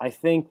 I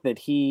think that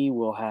he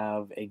will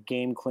have a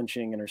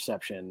game-clinching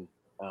interception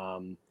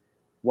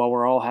while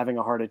we're all having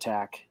a heart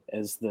attack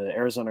as the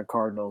Arizona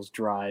Cardinals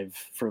drive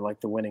for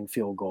the winning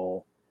field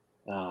goal.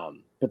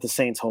 But the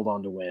Saints hold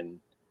on to win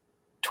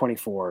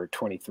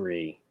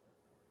 24-23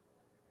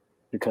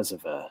 because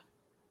of a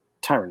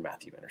Tyrann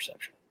Mathieu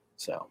interception.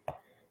 So,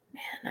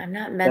 man, I'm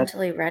not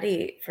mentally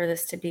ready for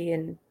this to be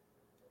in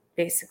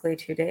basically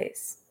 2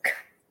 days.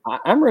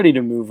 I'm ready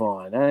to move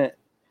on. I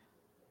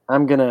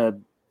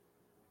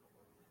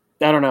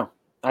don't know.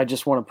 I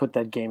just want to put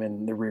that game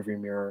in the rearview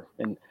mirror.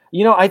 And,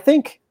 I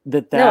think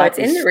that no, it's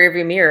in the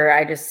rearview mirror.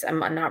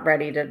 I'm not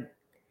ready to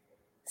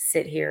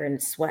sit here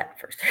and sweat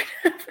for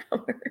 3.5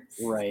 hours.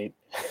 Right.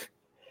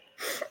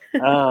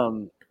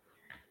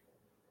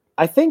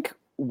 I think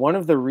one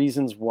of the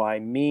reasons why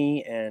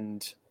me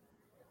and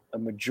a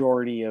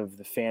majority of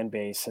the fan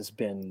base has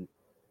been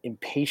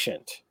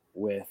impatient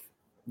with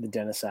the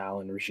Dennis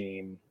Allen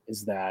regime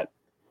is that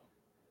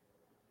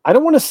I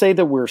don't want to say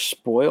that we're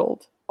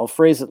spoiled. I'll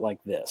phrase it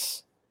like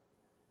this.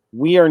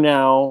 We are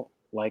now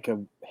like a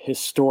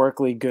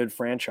historically good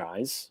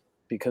franchise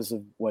because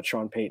of what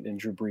Sean Payton and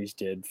Drew Brees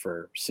did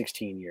for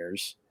 16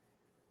 years.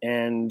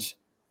 And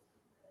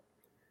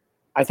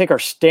I think our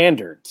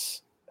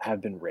standards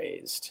have been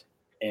raised.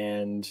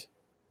 And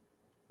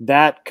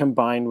that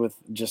combined with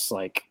just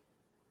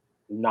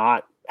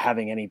not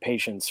having any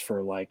patience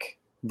for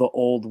the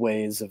old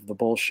ways of the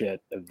bullshit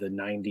of the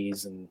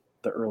 90s and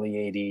the early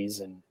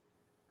 80s and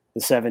the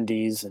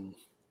 70s and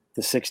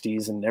the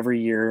 60s and every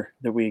year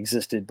that we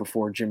existed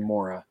before Jim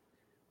Mora.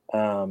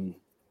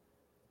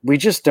 We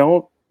just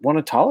don't want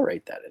to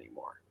tolerate that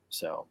anymore.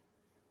 So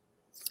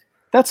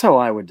that's how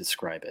I would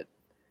describe it.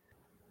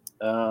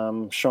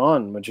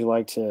 Sean, would you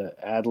like to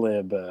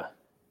ad-lib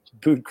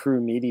Boot Crew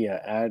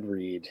Media ad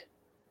read?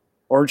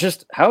 Or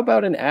just, how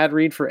about an ad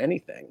read for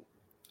anything?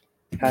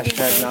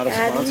 Hashtag not a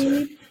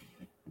sponsor.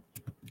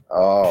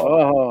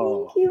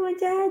 Oh. Thank you,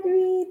 ad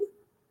read.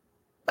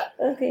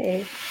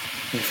 Okay.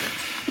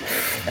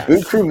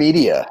 Boot Crew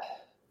Media.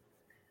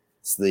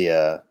 It's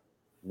the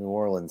New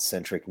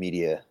Orleans-centric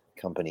media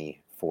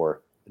company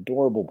for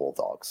adorable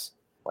bulldogs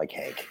like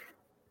Hank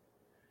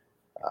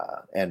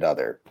and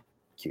other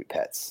cute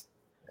pets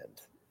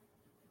and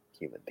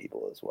human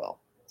people as well.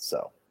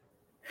 So,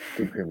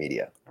 Boot Crew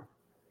Media.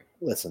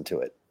 Listen to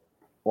it.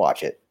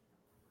 Watch it.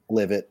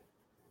 Live it.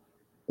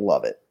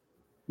 Love it.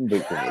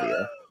 Boot Crew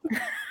Media.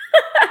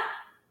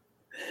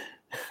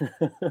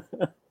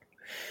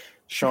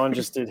 Sean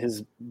just did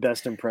his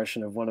best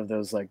impression of one of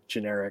those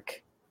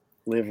generic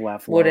live,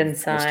 laugh, love wooden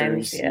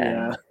signs.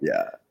 posters.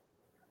 Yeah.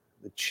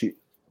 The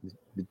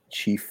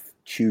chief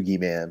chuggy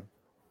man.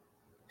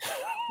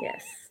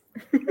 Yes.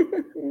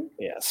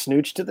 Yeah,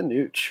 snooch to the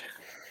nooch.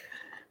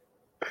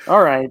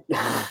 All right.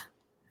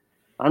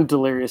 I'm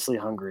deliriously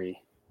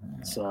hungry.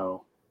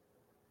 So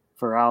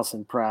for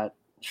Allison Pratt,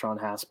 Sean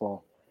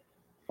Haspel,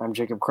 I'm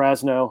Jacob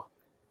Krasno,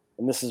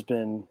 and this has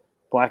been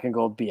Black and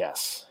Gold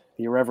BS,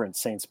 the Irreverent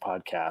Saints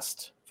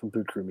podcast from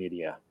Boot Crew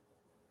Media.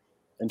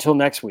 Until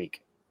next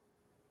week,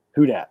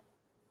 who dat?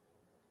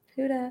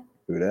 Who dat?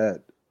 Who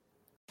dat?